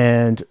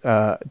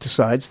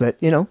decides that,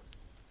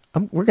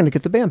 we're going to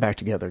get the band back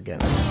together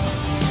again.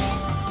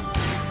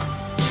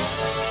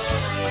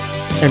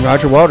 And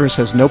Roger Waters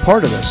has no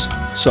part of this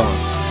song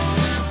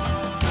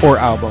or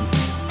album.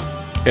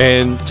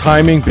 And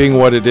timing being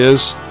what it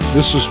is,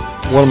 this is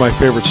one of my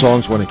favorite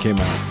songs when it came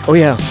out. Oh,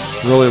 yeah.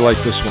 Really like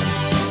this one.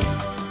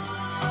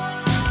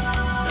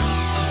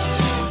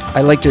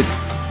 I liked it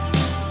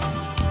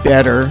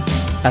better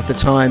at the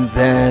time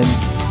than,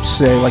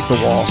 say, like The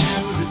Wall.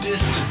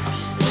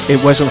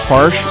 It wasn't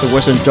harsh. It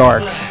wasn't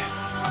dark.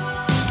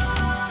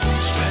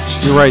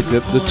 You're right.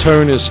 The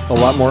tone is a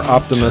lot more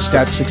optimistic.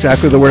 That's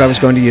exactly the word I was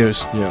going to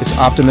use. Yeah. It's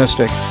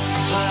optimistic.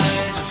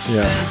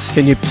 Yeah.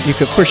 Can you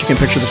of course you can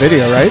picture the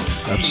video, right?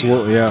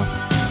 Absolutely, yeah.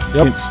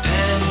 Yep.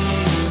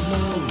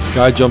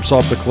 Guy jumps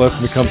off the cliff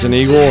and becomes an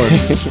eagle. And,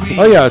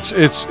 oh, yeah,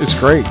 it's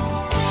great.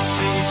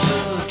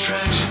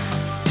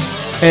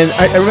 And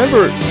I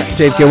remember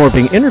Dave Gilmour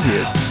being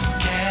interviewed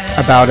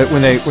about it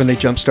when they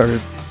jump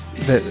started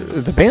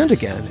the band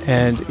again,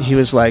 and he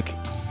was like,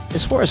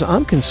 as far as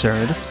I'm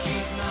concerned,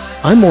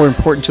 I'm more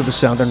important to the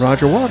sound than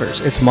Roger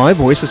Waters. It's my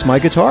voice, it's my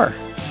guitar.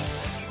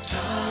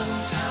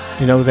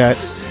 You know that,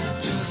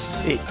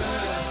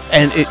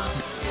 and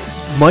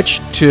much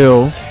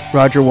to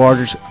Roger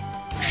Waters'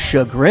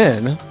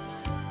 chagrin,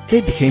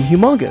 they became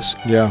humongous.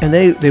 Yeah. And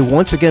they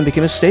once again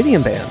became a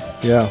stadium band.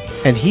 Yeah.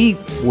 And he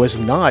was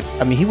not,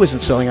 he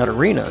wasn't selling out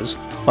arenas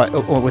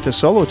with a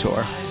solo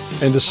tour.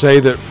 And to say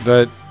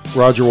that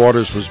Roger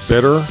Waters was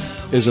bitter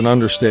is an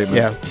understatement.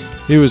 Yeah.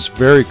 He was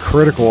very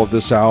critical of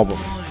this album.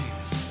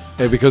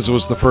 And because it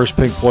was the first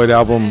Pink Floyd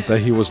album that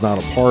he was not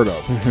a part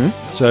of.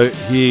 Mm-hmm. So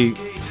he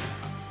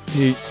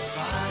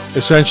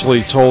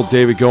essentially told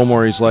David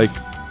Gilmour, he's like,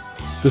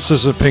 this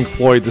isn't Pink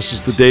Floyd, this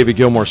is the David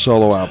Gilmour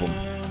solo album.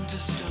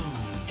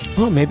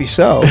 Well, maybe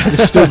so.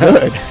 It's still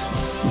good.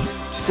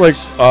 Like,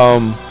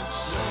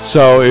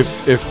 so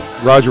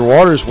if Roger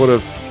Waters would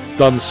have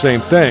done the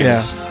same thing,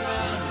 Yeah.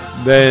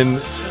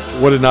 then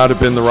would it not have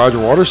been the Roger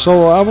Waters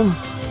solo album?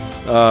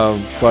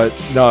 But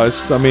no,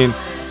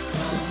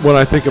 when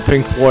I think of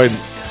Pink Floyd,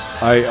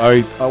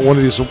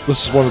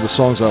 this is one of the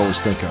songs I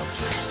always think of.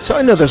 So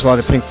I know there's a lot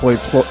of Pink Floyd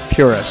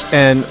purists,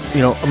 and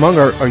among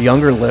our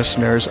younger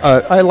listeners,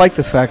 I like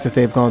the fact that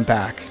they've gone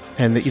back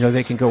and that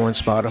they can go on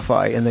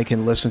Spotify and they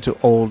can listen to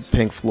old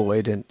Pink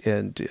Floyd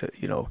and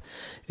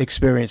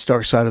experience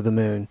Dark Side of the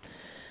Moon.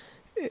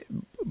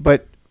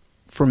 But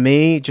for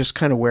me, just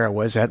kind of where I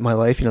was at in my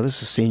life,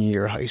 this is senior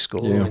year of high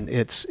school, Yeah. and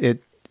it's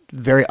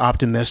very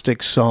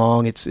optimistic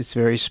song. It's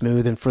very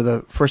smooth, and for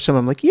the first time,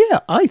 I'm like, yeah,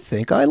 I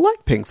think I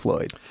like Pink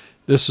Floyd.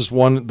 This is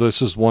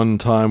one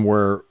time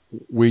where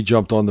we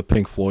jumped on the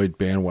Pink Floyd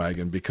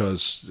bandwagon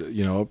because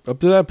up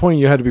to that point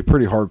you had to be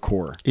pretty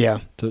hardcore, Yeah,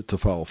 to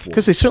follow Floyd,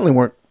 because they certainly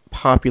weren't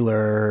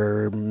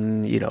popular,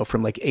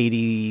 from like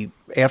 80,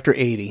 after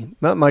 80,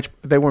 not much.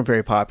 They weren't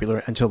very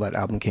popular until that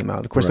album came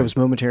out. Of course, there was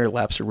Momentary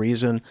Lapse of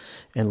Reason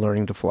and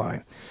Learning to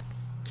Fly.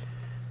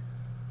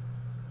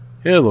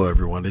 Hello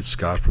everyone, it's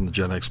Scott from the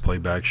Gen X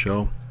Playback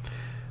Show.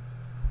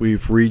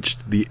 We've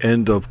reached the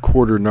end of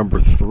quarter number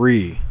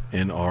 3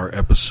 in our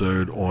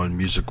episode on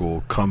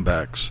musical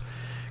comebacks.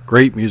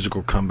 Great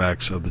musical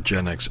comebacks of the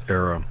Gen X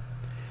era.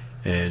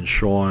 And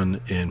Sean,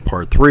 in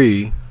part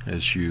 3,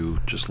 as you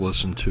just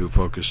listened to,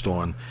 focused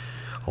on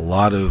a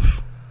lot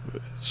of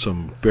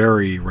some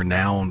very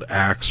renowned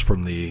acts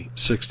from the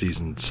 60s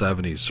and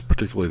 70s,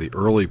 particularly the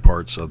early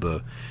parts of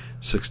the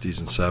 60s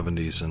and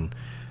 70s. And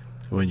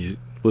when you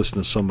listen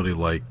to somebody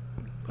like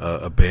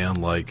a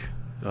band like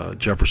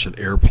Jefferson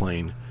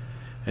Airplane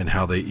and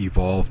how they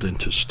evolved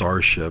into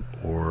Starship,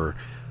 or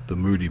the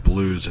Moody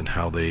Blues and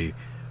how they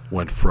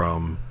went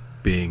from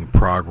being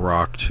prog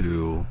rock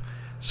to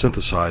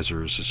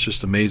synthesizers, it's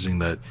just amazing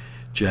that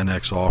Gen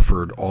X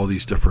offered all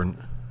these different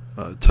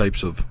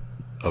types of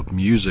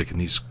music and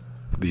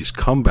these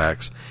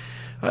comebacks.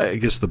 I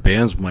guess the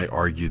bands might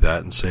argue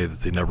that and say that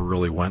they never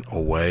really went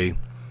away,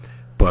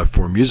 but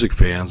for music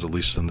fans, at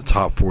least in the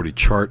top 40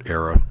 chart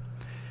era,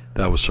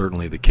 that was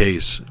certainly the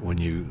case. When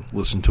you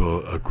listen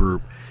to a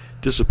group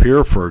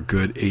disappear for a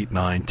good 8,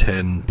 9,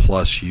 10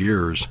 plus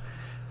years,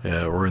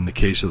 or in the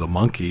case of the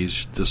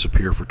Monkees,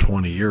 disappear for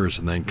 20 years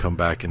and then come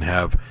back and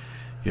have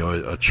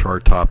a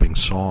chart-topping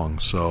song.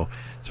 So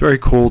it's very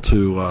cool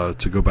to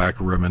go back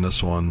and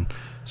reminisce on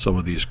some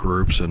of these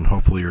groups, and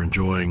hopefully you're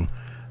enjoying.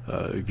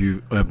 If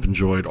you have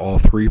enjoyed all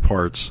 3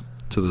 parts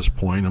to this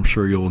point, I'm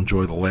sure you'll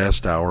enjoy the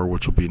last hour,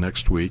 which will be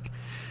next week,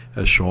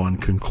 as Sean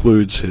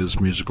concludes his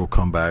musical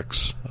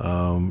comebacks,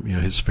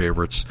 his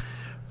favorites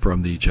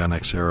from the Gen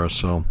X era.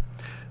 So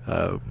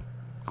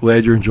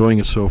glad you're enjoying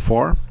it so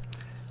far,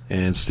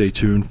 and stay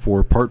tuned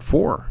for part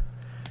 4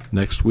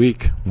 next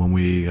week when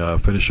we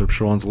finish up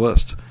Sean's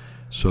list.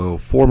 So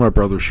for my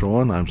brother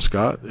Sean, I'm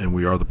Scott, and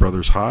we are the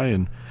Brothers High,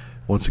 and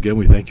once again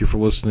we thank you for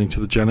listening to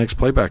the Gen X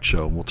Playback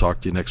Show, and we'll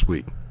talk to you next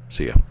week.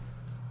 See ya.